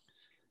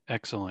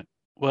 Excellent.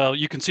 Well,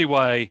 you can see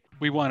why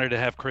we wanted to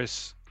have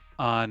Chris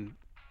on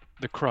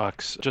the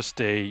Crux.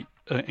 Just a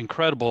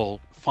incredible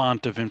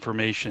font of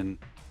information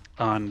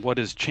on what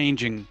is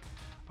changing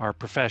our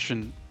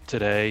profession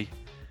today.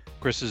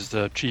 Chris is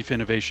the Chief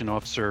Innovation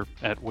Officer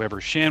at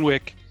Weber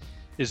Shandwick.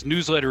 His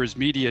newsletter is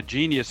Media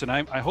Genius, and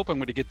I hope I'm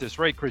going to get this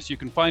right, Chris. You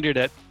can find it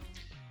at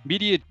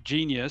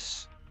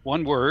mediagenius,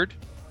 one word,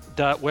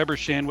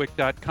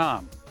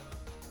 .webershandwick.com.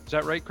 Is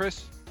that right,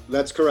 Chris?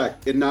 That's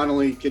correct. And not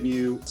only can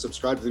you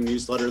subscribe to the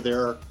newsletter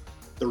there,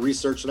 the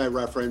research that I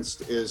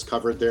referenced is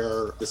covered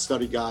there, the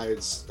study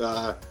guides,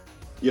 a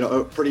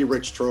pretty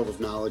rich trove of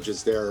knowledge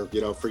is there,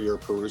 for your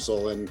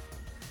perusal and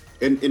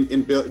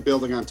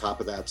building on top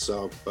of that.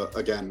 So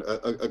again,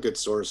 a good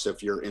source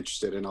if you're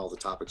interested in all the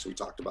topics we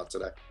talked about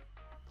today.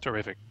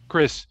 Terrific.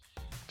 Chris,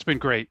 it's been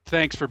great.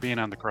 Thanks for being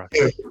on the Crux.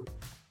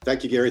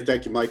 Thank you, Gary.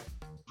 Thank you, Mike.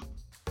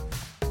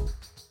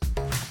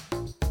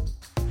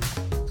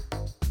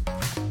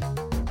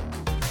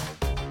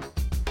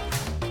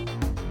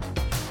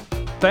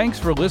 Thanks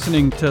for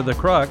listening to The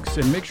Crux,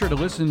 and make sure to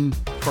listen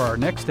for our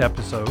next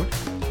episode.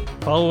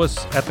 Follow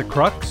us at The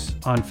Crux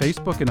on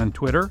Facebook and on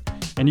Twitter,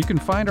 and you can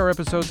find our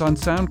episodes on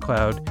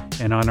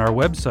SoundCloud and on our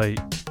website,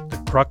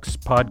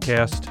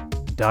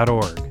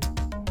 thecruxpodcast.org.